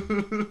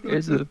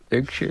 There's a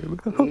picture.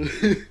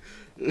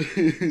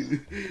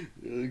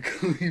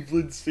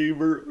 Cleveland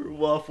steamer or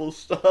waffle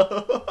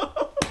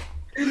stop.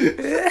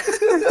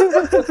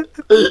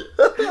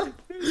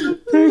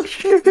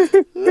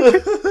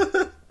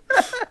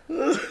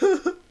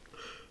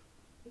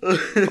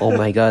 Oh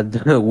my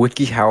god,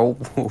 Wiki How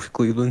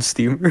Cleveland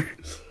steamer.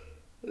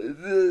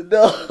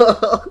 No.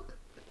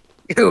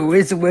 Yo,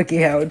 it's Wiki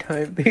How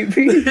time,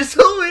 baby. There's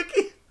a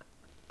wiki.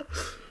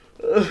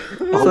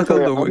 Look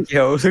on the Wiki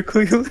How of the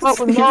Cleveland Oh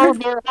steamer. no,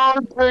 there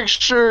are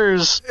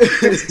pictures.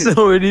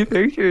 So many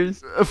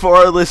pictures. For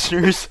our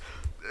listeners,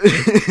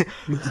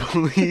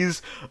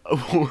 please,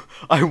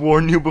 I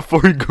warn you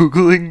before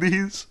Googling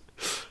these.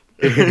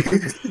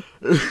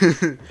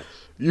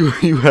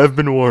 You have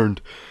been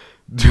warned.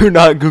 Do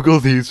not Google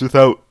these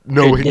without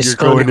knowing you're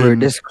going in.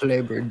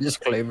 Disclaimer.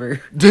 Disclaimer.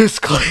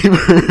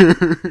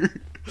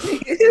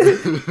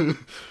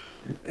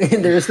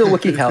 There's no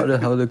Wiki How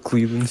the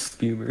Cleveland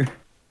steamer.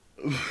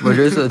 But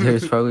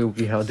there's probably a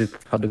Wiki how the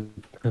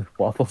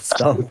waffle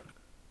stop.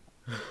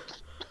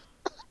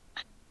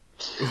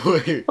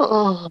 Wait.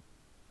 Oh,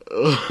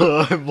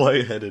 I'm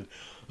lightheaded.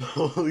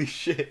 Holy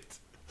shit.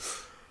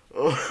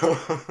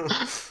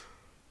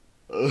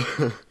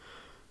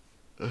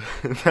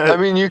 I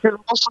mean, you can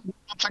also get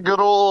the good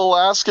old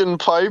Alaskan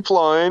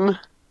pipeline.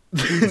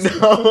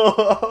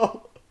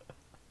 No.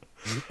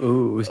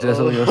 Ooh, is that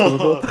something else to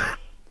look up?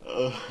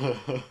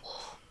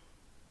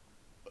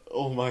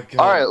 Oh my god.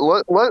 All right,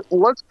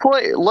 let's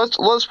play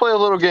a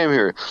little game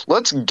here.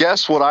 Let's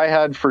guess what I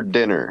had for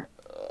dinner.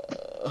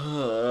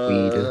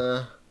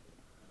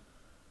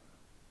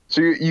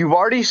 So you've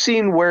already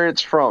seen where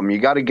it's from. You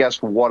got to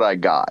guess what I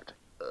got.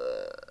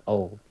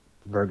 Oh,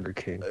 Burger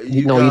King.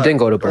 You No, you didn't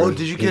go to Burger King.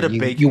 did you get a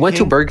Bacon You went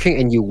to King? Burger King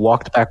and you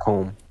walked back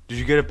home. Did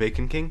you get a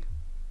Bacon King?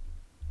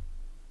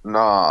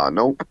 Nah,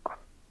 nope.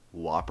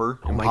 Whopper?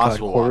 Oh my god,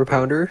 Impossible quarter Whopper.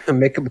 pounder?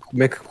 Make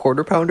a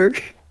quarter pounder?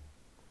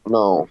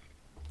 No.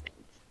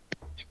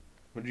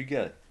 What'd you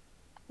get?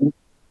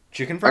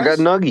 Chicken I fries? got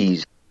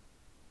nuggies.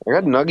 I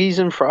got nuggies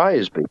and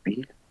fries,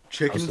 baby.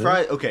 Chicken How's that?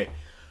 fries? Okay.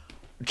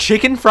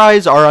 Chicken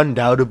fries are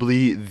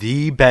undoubtedly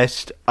the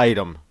best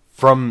item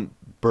from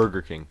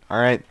Burger King.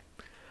 Alright?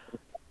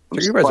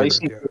 Your fries are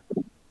Spicy, good.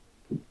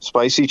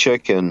 spicy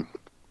chicken.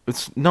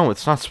 It's not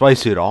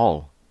spicy at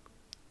all.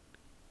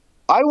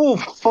 I will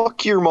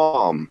fuck your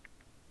mom.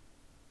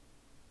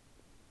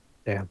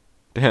 Damn.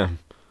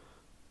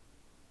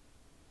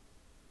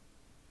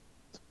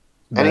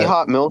 Any But-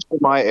 hot meals in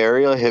my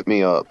area, hit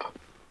me up.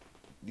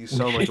 You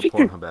sound like a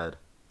Pornhub ad.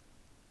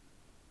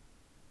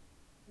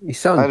 You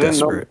sound I didn't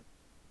know-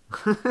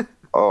 desperate.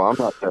 Oh, I'm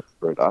not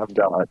desperate.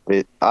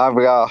 I've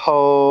got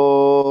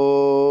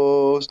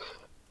hoes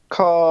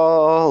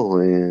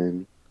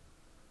calling.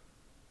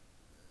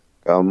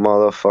 Got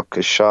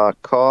motherfucker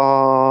shot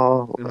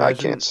call. I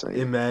can't sing.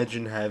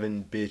 Imagine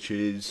having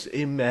bitches.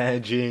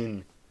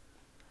 Imagine.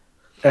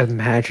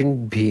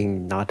 Imagine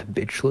being not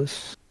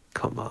bitchless.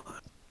 Come on.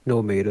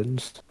 No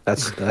maidens.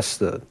 That's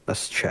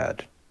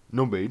Chad.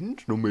 No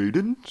maidens? No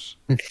maidens?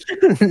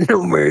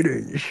 No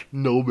maidens.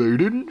 No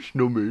maidens?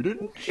 No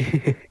maidens?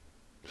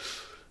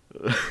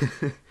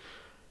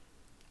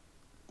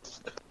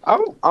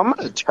 I'm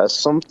gonna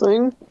test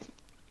something.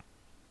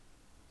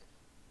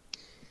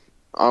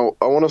 I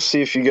want to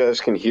see if you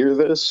guys can hear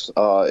this.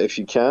 If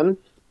you can,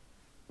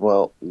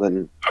 well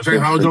then. 大家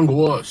好，中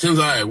国，现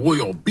在我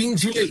有冰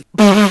淇淋。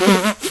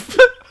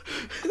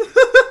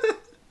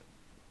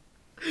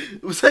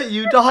 Was that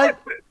you, Dot?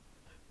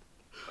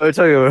 I'll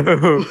tell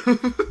you.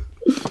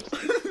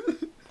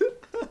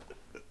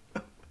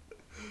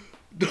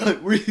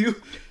 Dot, were you?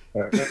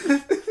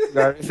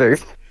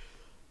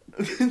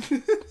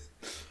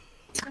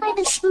 Kind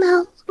of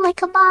smells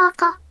like a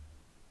baka.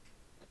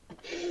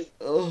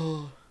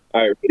 Oh.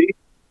 All right, ready?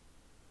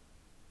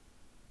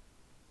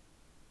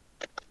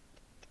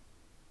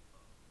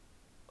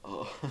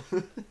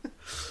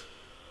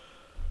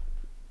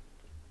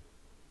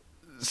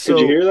 So,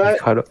 Did you hear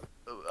that?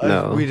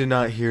 No. we did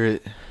not hear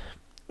it.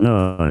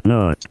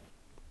 No.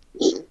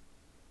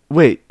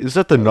 Wait, is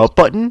that the nut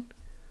button?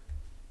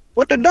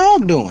 What the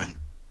dog doing?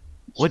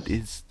 What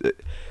is that?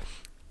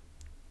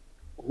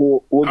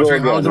 We'll 大 go 家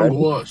好， again. 中 Ready?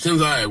 国，现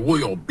在我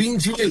有冰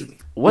淇淋。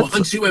我 What's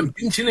很喜欢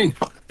冰淇淋，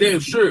但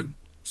是《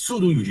速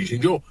度与激情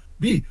9》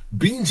比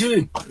冰淇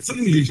淋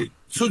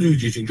速度与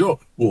激情9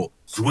我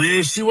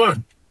最喜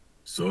欢。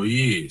所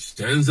以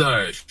现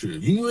在是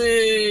音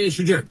乐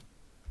时间，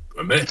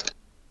准备。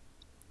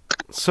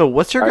 So,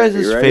 what's your Alright,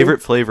 guys' you ready?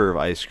 favorite flavor of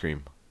ice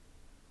cream?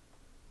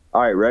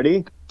 All right,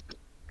 ready?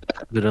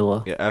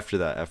 Vanilla. Yeah, after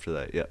that,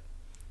 yeah.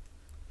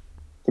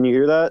 Can you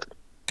hear that?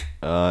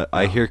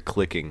 I hear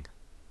clicking.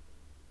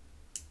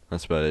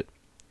 That's about it.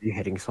 You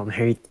hitting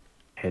something?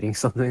 Hitting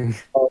something?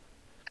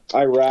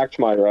 I racked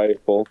my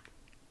rifle.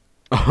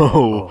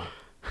 Oh,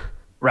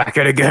 Rack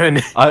it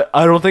again.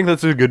 I don't think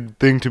that's a good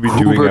thing to be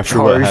doing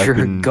after what Overcharge your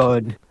happened.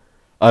 gun.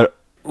 I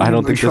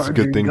don't think that's a Overcharge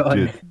good your thing gun.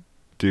 to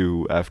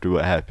do after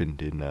what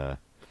happened in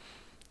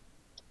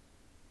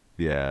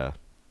Yeah.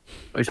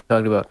 What are you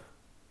talking about?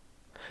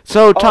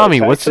 So Tommy,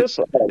 Texas?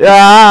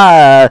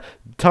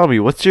 Tommy,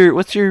 what's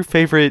your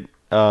favorite?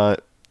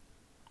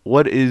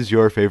 What is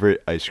your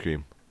favorite ice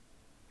cream?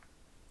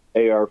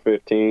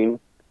 AR-15.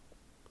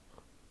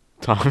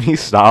 Tommy,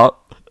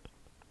 stop.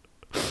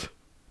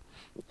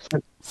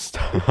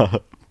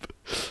 Stop.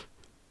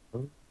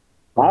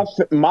 My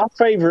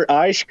favorite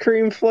ice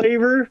cream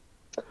flavor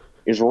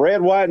is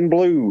red, white, and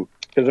blue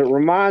because it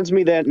reminds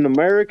me that in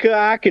America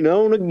I can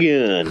own a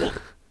gun.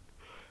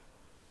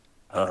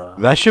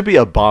 That should be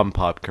a bomb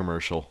pop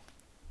commercial.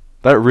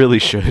 That really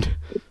should.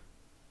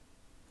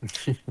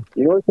 You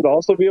know what could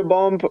also be a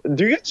bomb?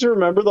 Do you guys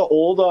remember the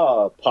old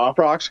Pop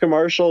Rocks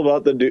commercial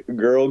about the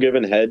girl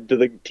giving head to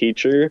the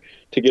teacher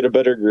to get a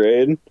better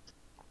grade?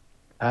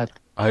 I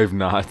have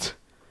not.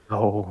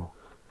 Oh.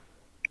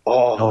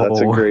 Oh,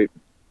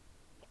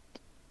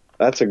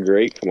 that's a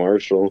great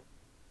commercial.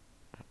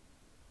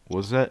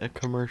 Was that a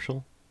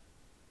commercial?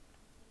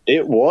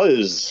 It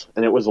was,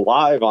 and it was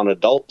live on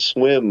Adult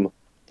Swim.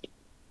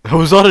 It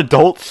was on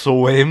Adult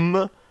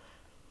Swim.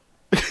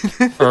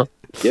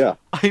 Yeah.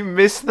 I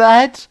missed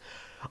that.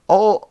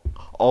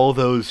 All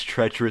those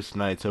treacherous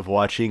nights of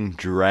watching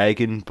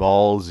Dragon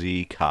Ball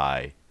Z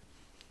Kai.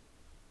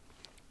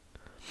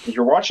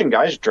 You're watching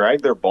guys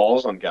drag their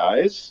balls on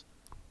guys?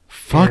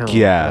 Fuck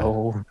yeah.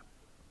 No.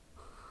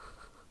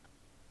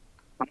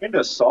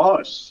 Kinda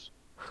sauce.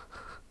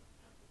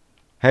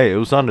 Hey, it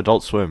was on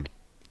Adult Swim.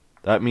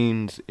 That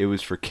means it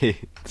was for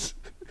kids.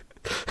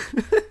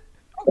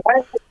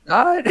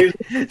 Not. No,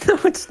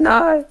 it's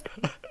not.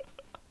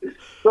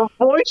 The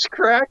voice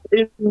crack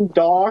in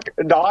Dot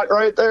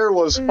right there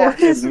was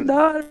fucking... It's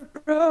not,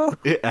 bro.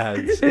 It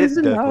adds. It It's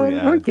definitely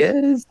not for adds.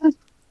 kids.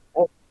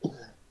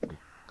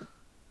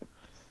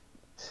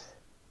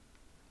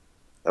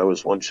 I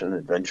was once an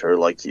adventurer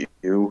like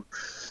you,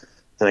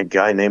 and a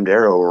guy named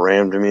Arrow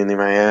rammed me in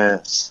my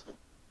ass.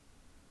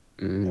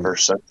 For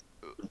some,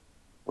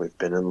 we've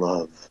been in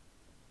love.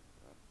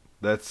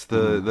 That's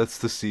the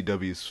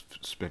CW's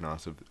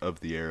spin-off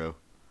of the Arrow.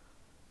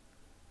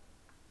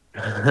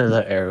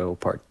 The Arrow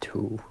Part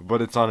 2.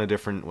 But it's on a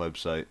different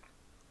website.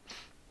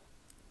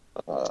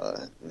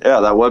 Yeah,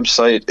 that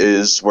website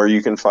is where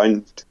you can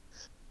find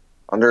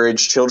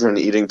underage children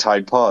eating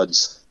Tide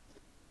Pods.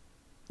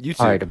 YouTube.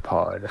 Tide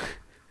Pod.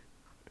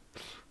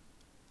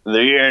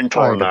 The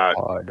internet.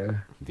 Pod.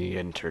 The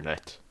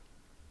internet.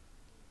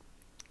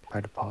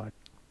 Tide Pod.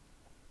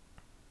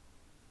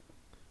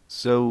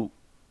 So,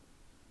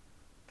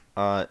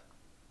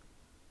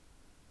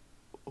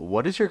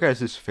 what is your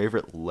guys'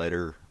 favorite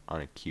letter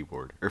on a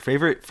keyboard? Or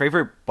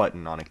favorite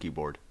button on a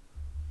keyboard?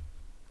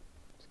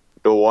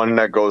 The one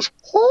that goes,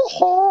 ho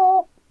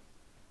ho.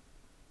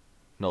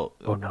 No.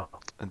 Oh no.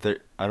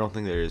 I don't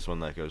think there is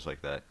one that goes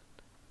like that.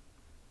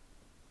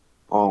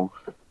 Oh.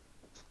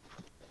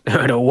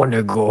 I don't want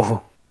to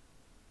go.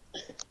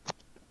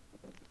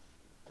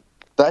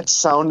 That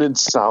sounded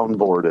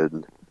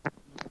soundboarded.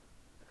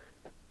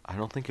 I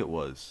don't think it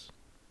was.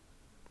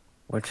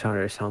 What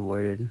sounded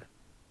soundboarded?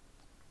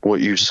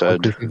 What you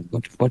said.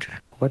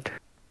 What?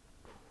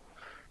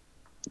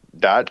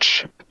 That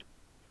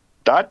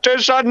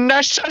is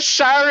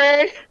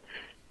unnecessary.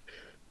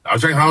 打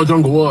战还有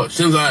中国，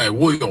现在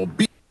我有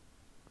病。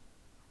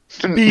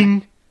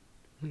 Bing!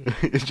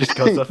 It just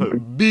comes up a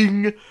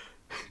bing!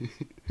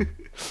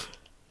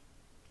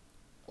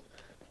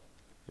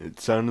 It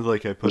sounded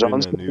like I put in a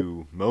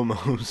new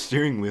Momo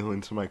steering wheel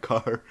into my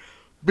car.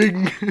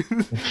 Bing!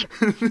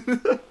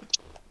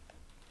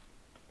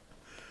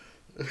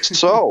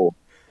 So,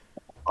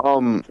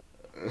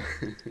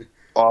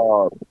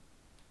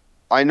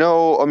 I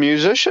know a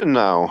musician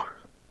now.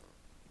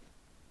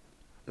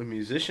 A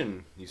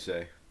musician, you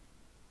say?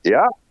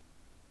 Yeah.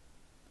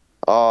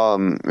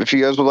 If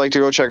you guys would like to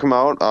go check him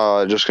out,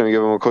 just gonna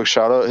give him a quick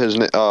shout out. His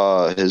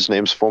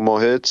name's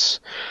FOMO Hits.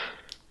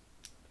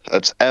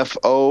 That's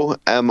FOMOHITS.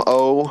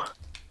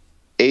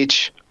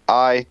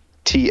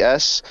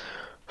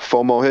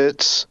 FOMO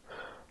Hits.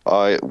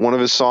 One of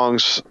his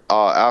songs,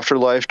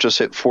 Afterlife, just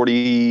hit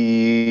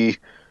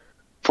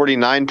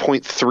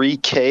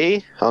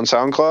 49.3K on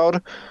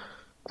SoundCloud,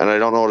 and I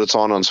don't know what it's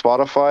on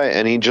Spotify.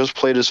 And he just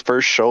played his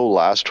first show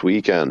last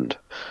weekend.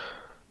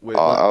 Wait,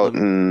 out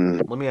let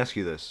in. me ask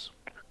you this.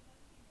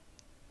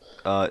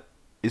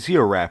 Is he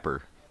a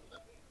rapper?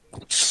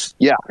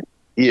 Yeah,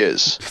 he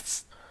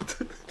is.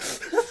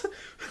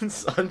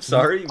 I'm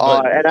sorry,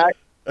 but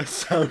a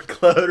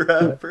SoundCloud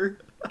rapper?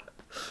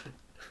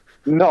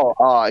 No,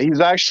 he's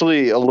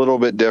actually a little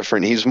bit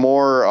different. He's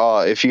more,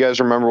 if you guys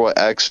remember what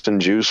X and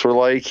Juice were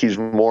like, he's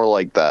more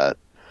like that.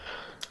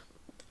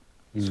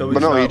 So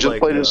But no, he just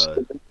played his...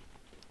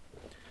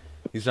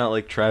 He's not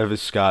like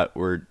Travis Scott,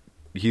 where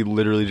he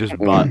literally just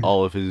bought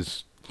all of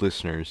his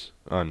listeners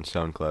on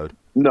SoundCloud.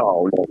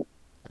 No.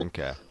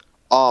 Okay.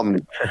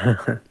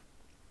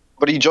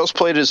 But he just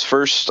played his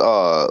first,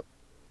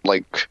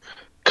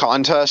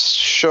 contest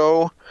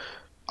show,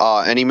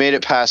 and he made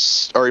it to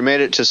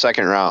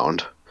second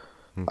round.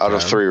 Out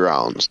of 3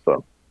 rounds,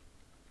 so.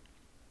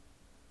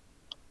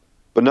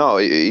 But no,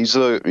 he's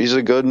a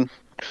good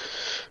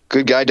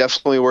guy.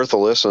 Definitely worth a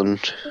listen.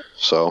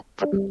 So.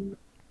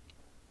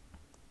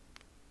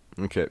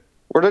 Okay.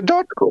 Where'd the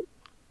dog go?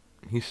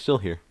 He's still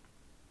here.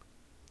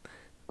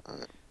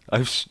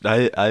 I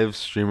have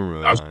streamer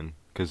mode on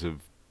because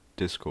of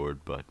Discord,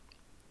 but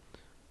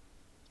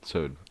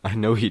so I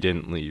know he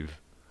didn't leave.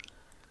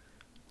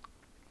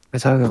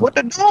 What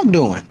the dog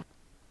doing?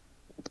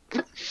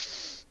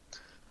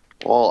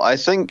 Well, I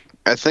think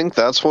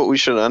that's what we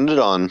should end it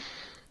on.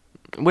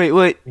 Wait.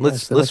 Yeah,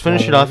 Let's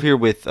finish it off here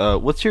with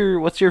what's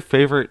your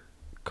favorite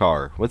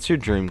car? What's your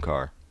dream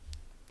car,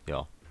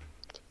 y'all?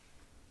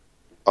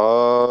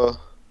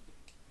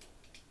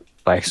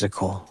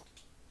 Bicycle.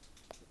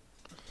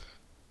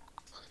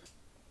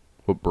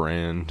 What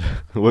brand?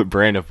 What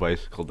brand of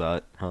bicycle?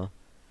 Huh?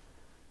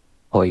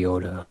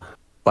 Toyota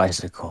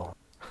bicycle.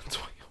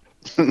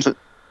 Toyota.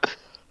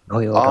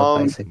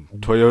 Toyota bicycle.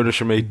 Toyota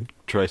should make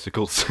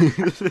tricycles.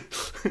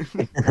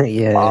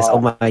 Yes.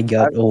 Oh my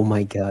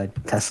god.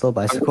 Tesla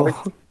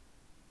bicycle.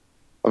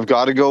 I've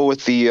got to go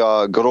with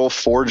the good old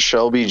Ford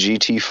Shelby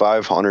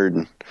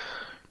GT500.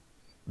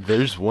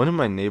 There's one in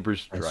my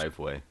neighbor's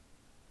driveway.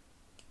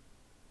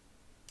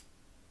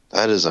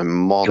 That is a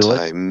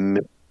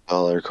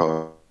multi-million-dollar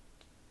car.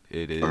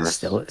 It is.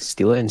 Steal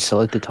it and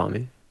sell it to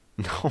Tommy.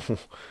 No.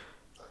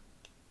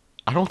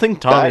 I don't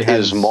think Tommy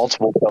has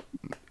multiple.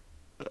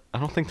 I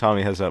don't think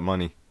Tommy has that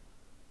money.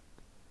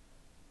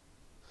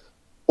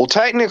 Well,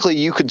 technically,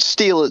 you could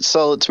steal it,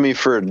 sell it to me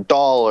for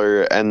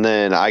 $1, and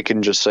then I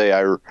can just say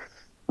I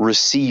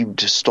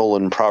received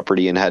stolen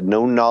property and had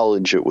no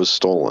knowledge it was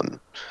stolen.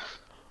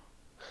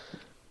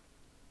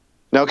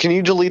 Now, can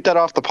you delete that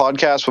off the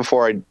podcast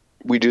before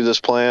we do this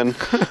plan?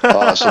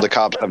 So the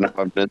cops have no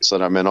evidence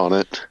that I'm in on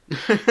it.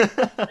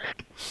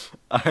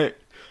 I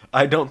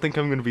don't think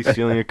I'm going to be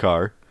stealing a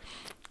car.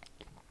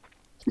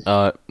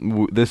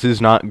 This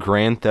is not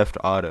Grand Theft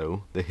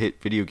Auto, the hit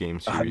video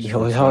game series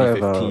from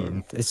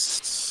 2015.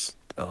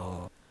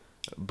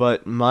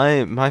 But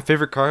my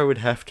favorite car would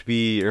have to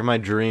be, or my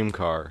dream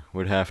car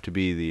would have to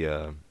be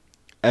the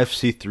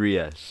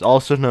FC3S,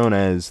 also known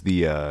as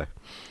the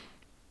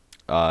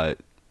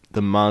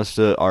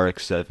Mazda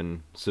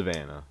RX-7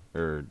 Savannah,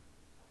 or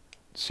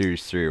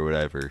Series 3, or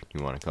whatever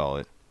you want to call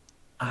it.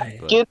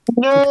 Get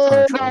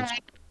nerd!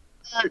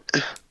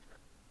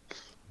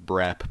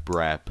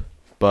 Brap.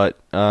 But,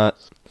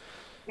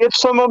 Get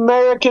some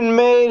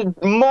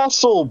American-made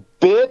muscle,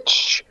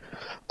 bitch!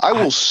 I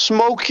will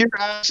smoke your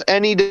ass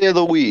any day of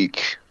the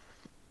week.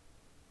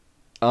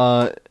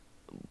 I'll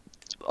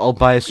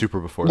buy a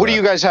Super before What that. do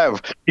you guys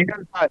have?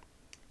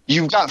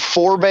 You've got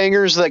 4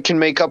 bangers that can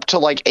make up to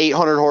like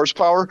 800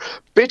 horsepower.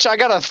 Bitch, I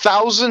got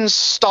 1,000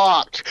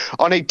 stock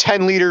on a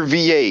 10-liter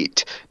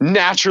V8,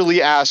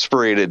 naturally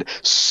aspirated.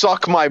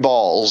 Suck my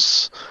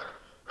balls.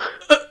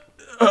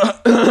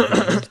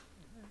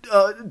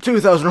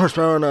 2,000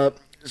 horsepower on a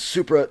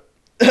Supra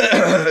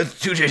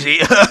 2JZ.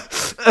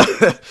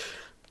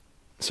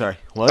 Sorry,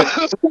 what?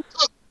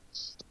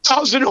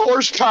 1,000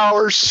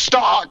 horsepower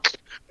stock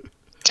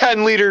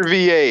 10-liter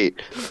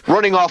V8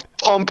 running off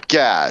pump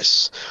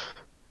gas.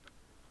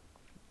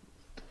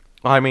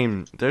 I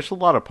mean, there's a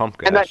lot of pump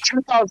gas. And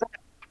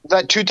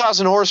that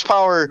 2,000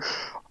 horsepower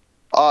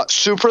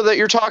Supra that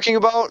you're talking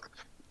about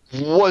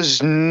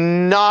was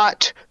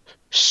not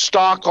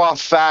stock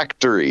off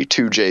factory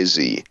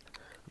 2JZ.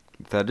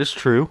 That is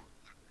true.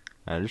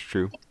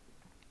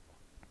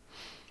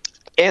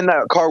 And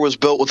that car was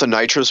built with a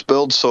nitrous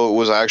build, so it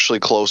was actually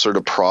closer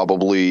to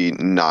probably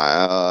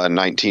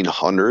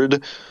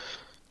 1900.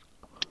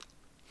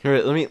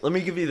 Here, let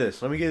me give you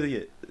this. Let me give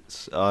you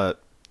this.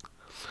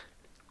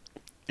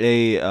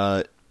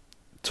 A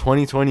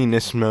 2020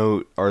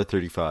 Nismo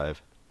R35.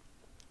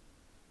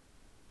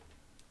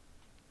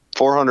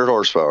 400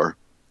 horsepower.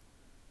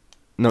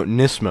 No,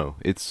 Nismo.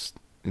 It's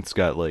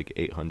got like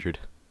 800.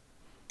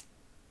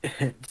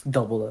 It's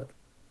double that.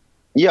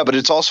 Yeah, but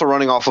it's also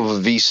running off of a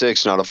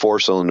V6, not a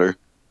 4-cylinder.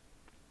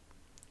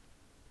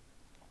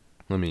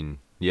 I mean,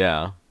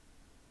 yeah.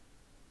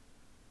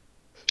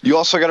 You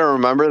also got to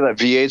remember that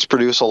V8s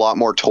produce a lot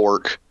more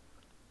torque.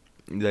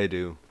 They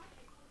do.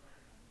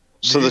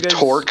 So the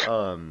torque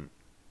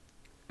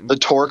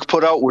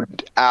put out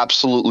would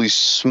absolutely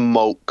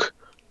smoke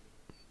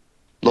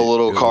the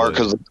little car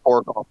because the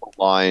torque off the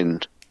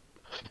line.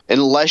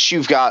 Unless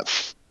you've got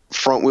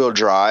front wheel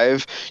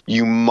drive,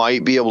 you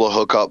might be able to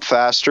hook up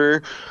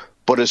faster.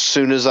 But as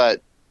soon as that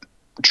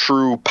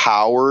true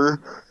power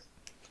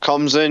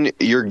comes in,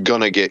 you're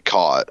gonna get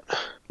caught.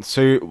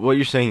 So what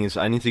you're saying is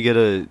I need to get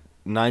a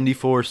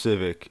 94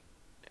 Civic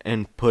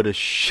and put a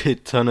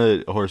shit ton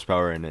of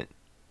horsepower in it.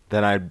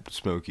 Then I'd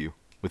smoke you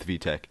with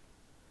VTEC.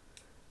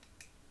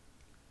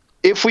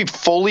 If we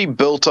fully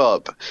built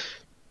up,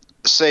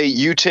 say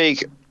you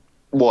take,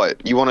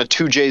 what, you want a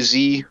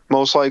 2JZ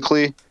most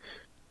likely?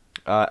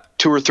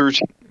 2 or 3?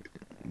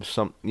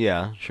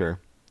 Yeah, sure.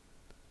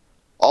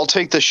 I'll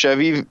take the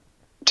Chevy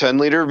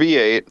 10-liter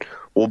V8.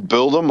 We'll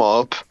build them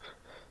up.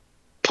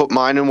 Put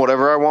mine in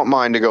whatever I want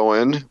mine to go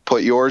in.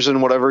 Put yours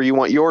in whatever you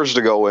want yours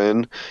to go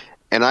in.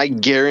 and I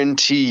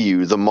guarantee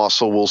you the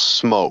muscle will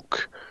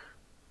smoke.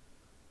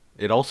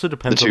 It also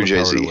depends on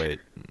the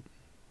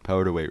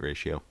power to weight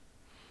ratio.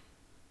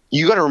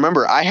 You got to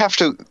remember, I have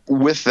to,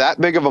 with that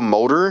big of a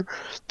motor,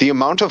 the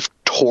amount of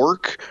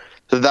torque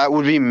that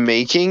would be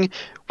making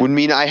would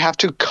mean I have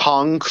to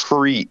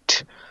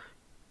concrete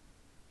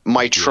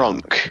my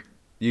trunk.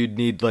 You'd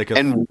need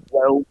and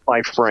weld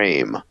my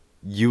frame.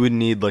 You would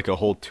need like a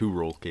whole 2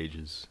 roll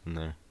cages in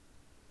there.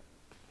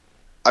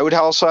 I would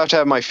also have to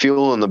have my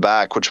fuel in the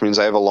back, which means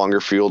I have a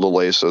longer fuel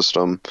delay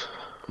system.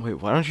 Wait,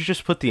 why don't you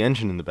just put the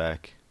engine in the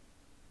back?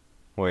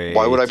 Wait.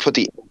 Why would I put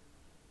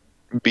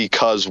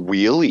because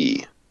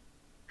wheelie.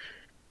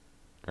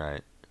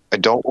 Right. I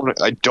don't want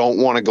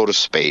to go to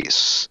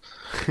space.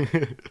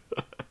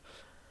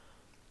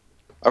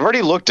 I've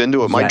already looked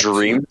into it. My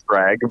dream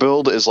drag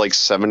build is like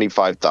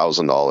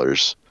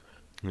 $75,000.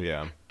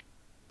 Yeah.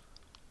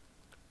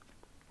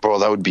 Bro,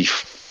 that would be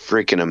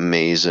freaking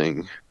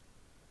amazing.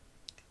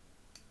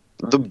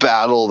 The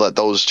battle that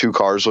those 2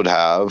 cars would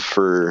have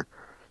for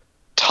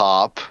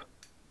top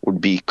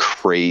would be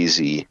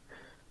crazy.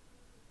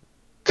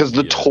 Because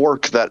the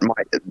torque that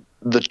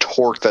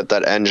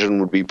that engine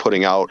would be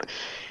putting out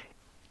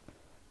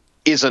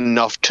is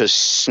enough to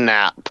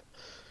snap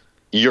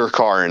your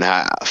car in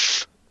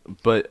half.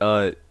 But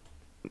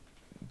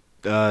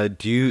do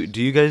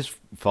you guys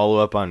follow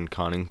up on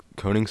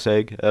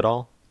Koenigsegg at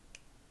all?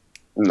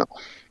 No.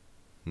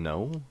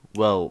 No?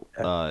 Well,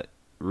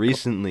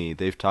 recently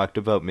they've talked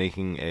about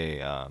making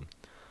a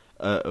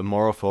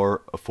more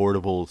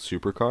affordable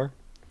supercar.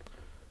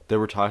 They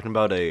were talking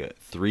about a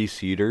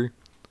 3-seater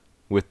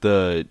with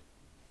the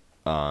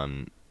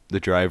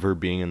driver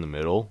being in the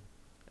middle,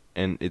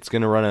 and it's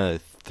gonna run a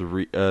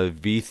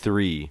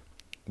V3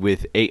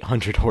 with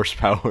 800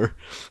 horsepower.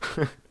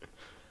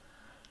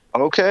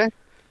 Okay.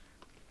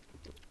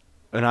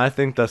 And I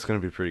think that's gonna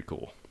be pretty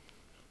cool.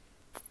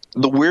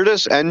 The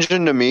weirdest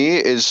engine to me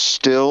is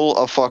still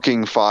a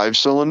fucking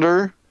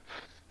 5-cylinder.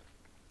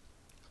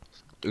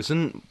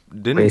 Didn't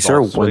is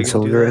there a Volkswagen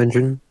 1-cylinder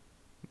engine?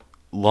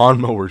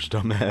 Lawnmowers,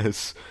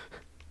 dumbass.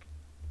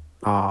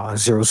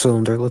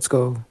 0-cylinder, let's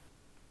go.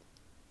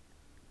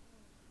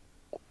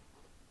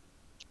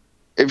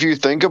 If you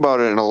think about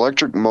it, an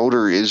electric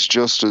motor is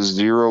just a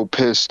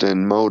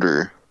 0-piston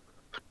motor.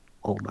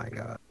 Oh my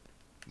god.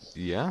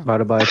 Yeah. About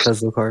to buy a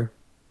Tesla car.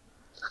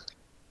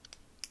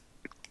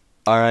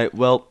 Alright,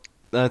 well,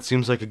 that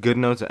seems like a good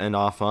note to end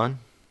off on.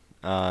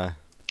 Love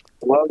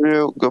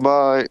you.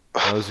 Goodbye.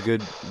 That was a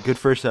good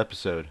first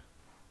episode.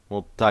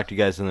 We'll talk to you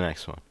guys in the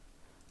next one.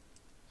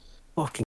 Fucking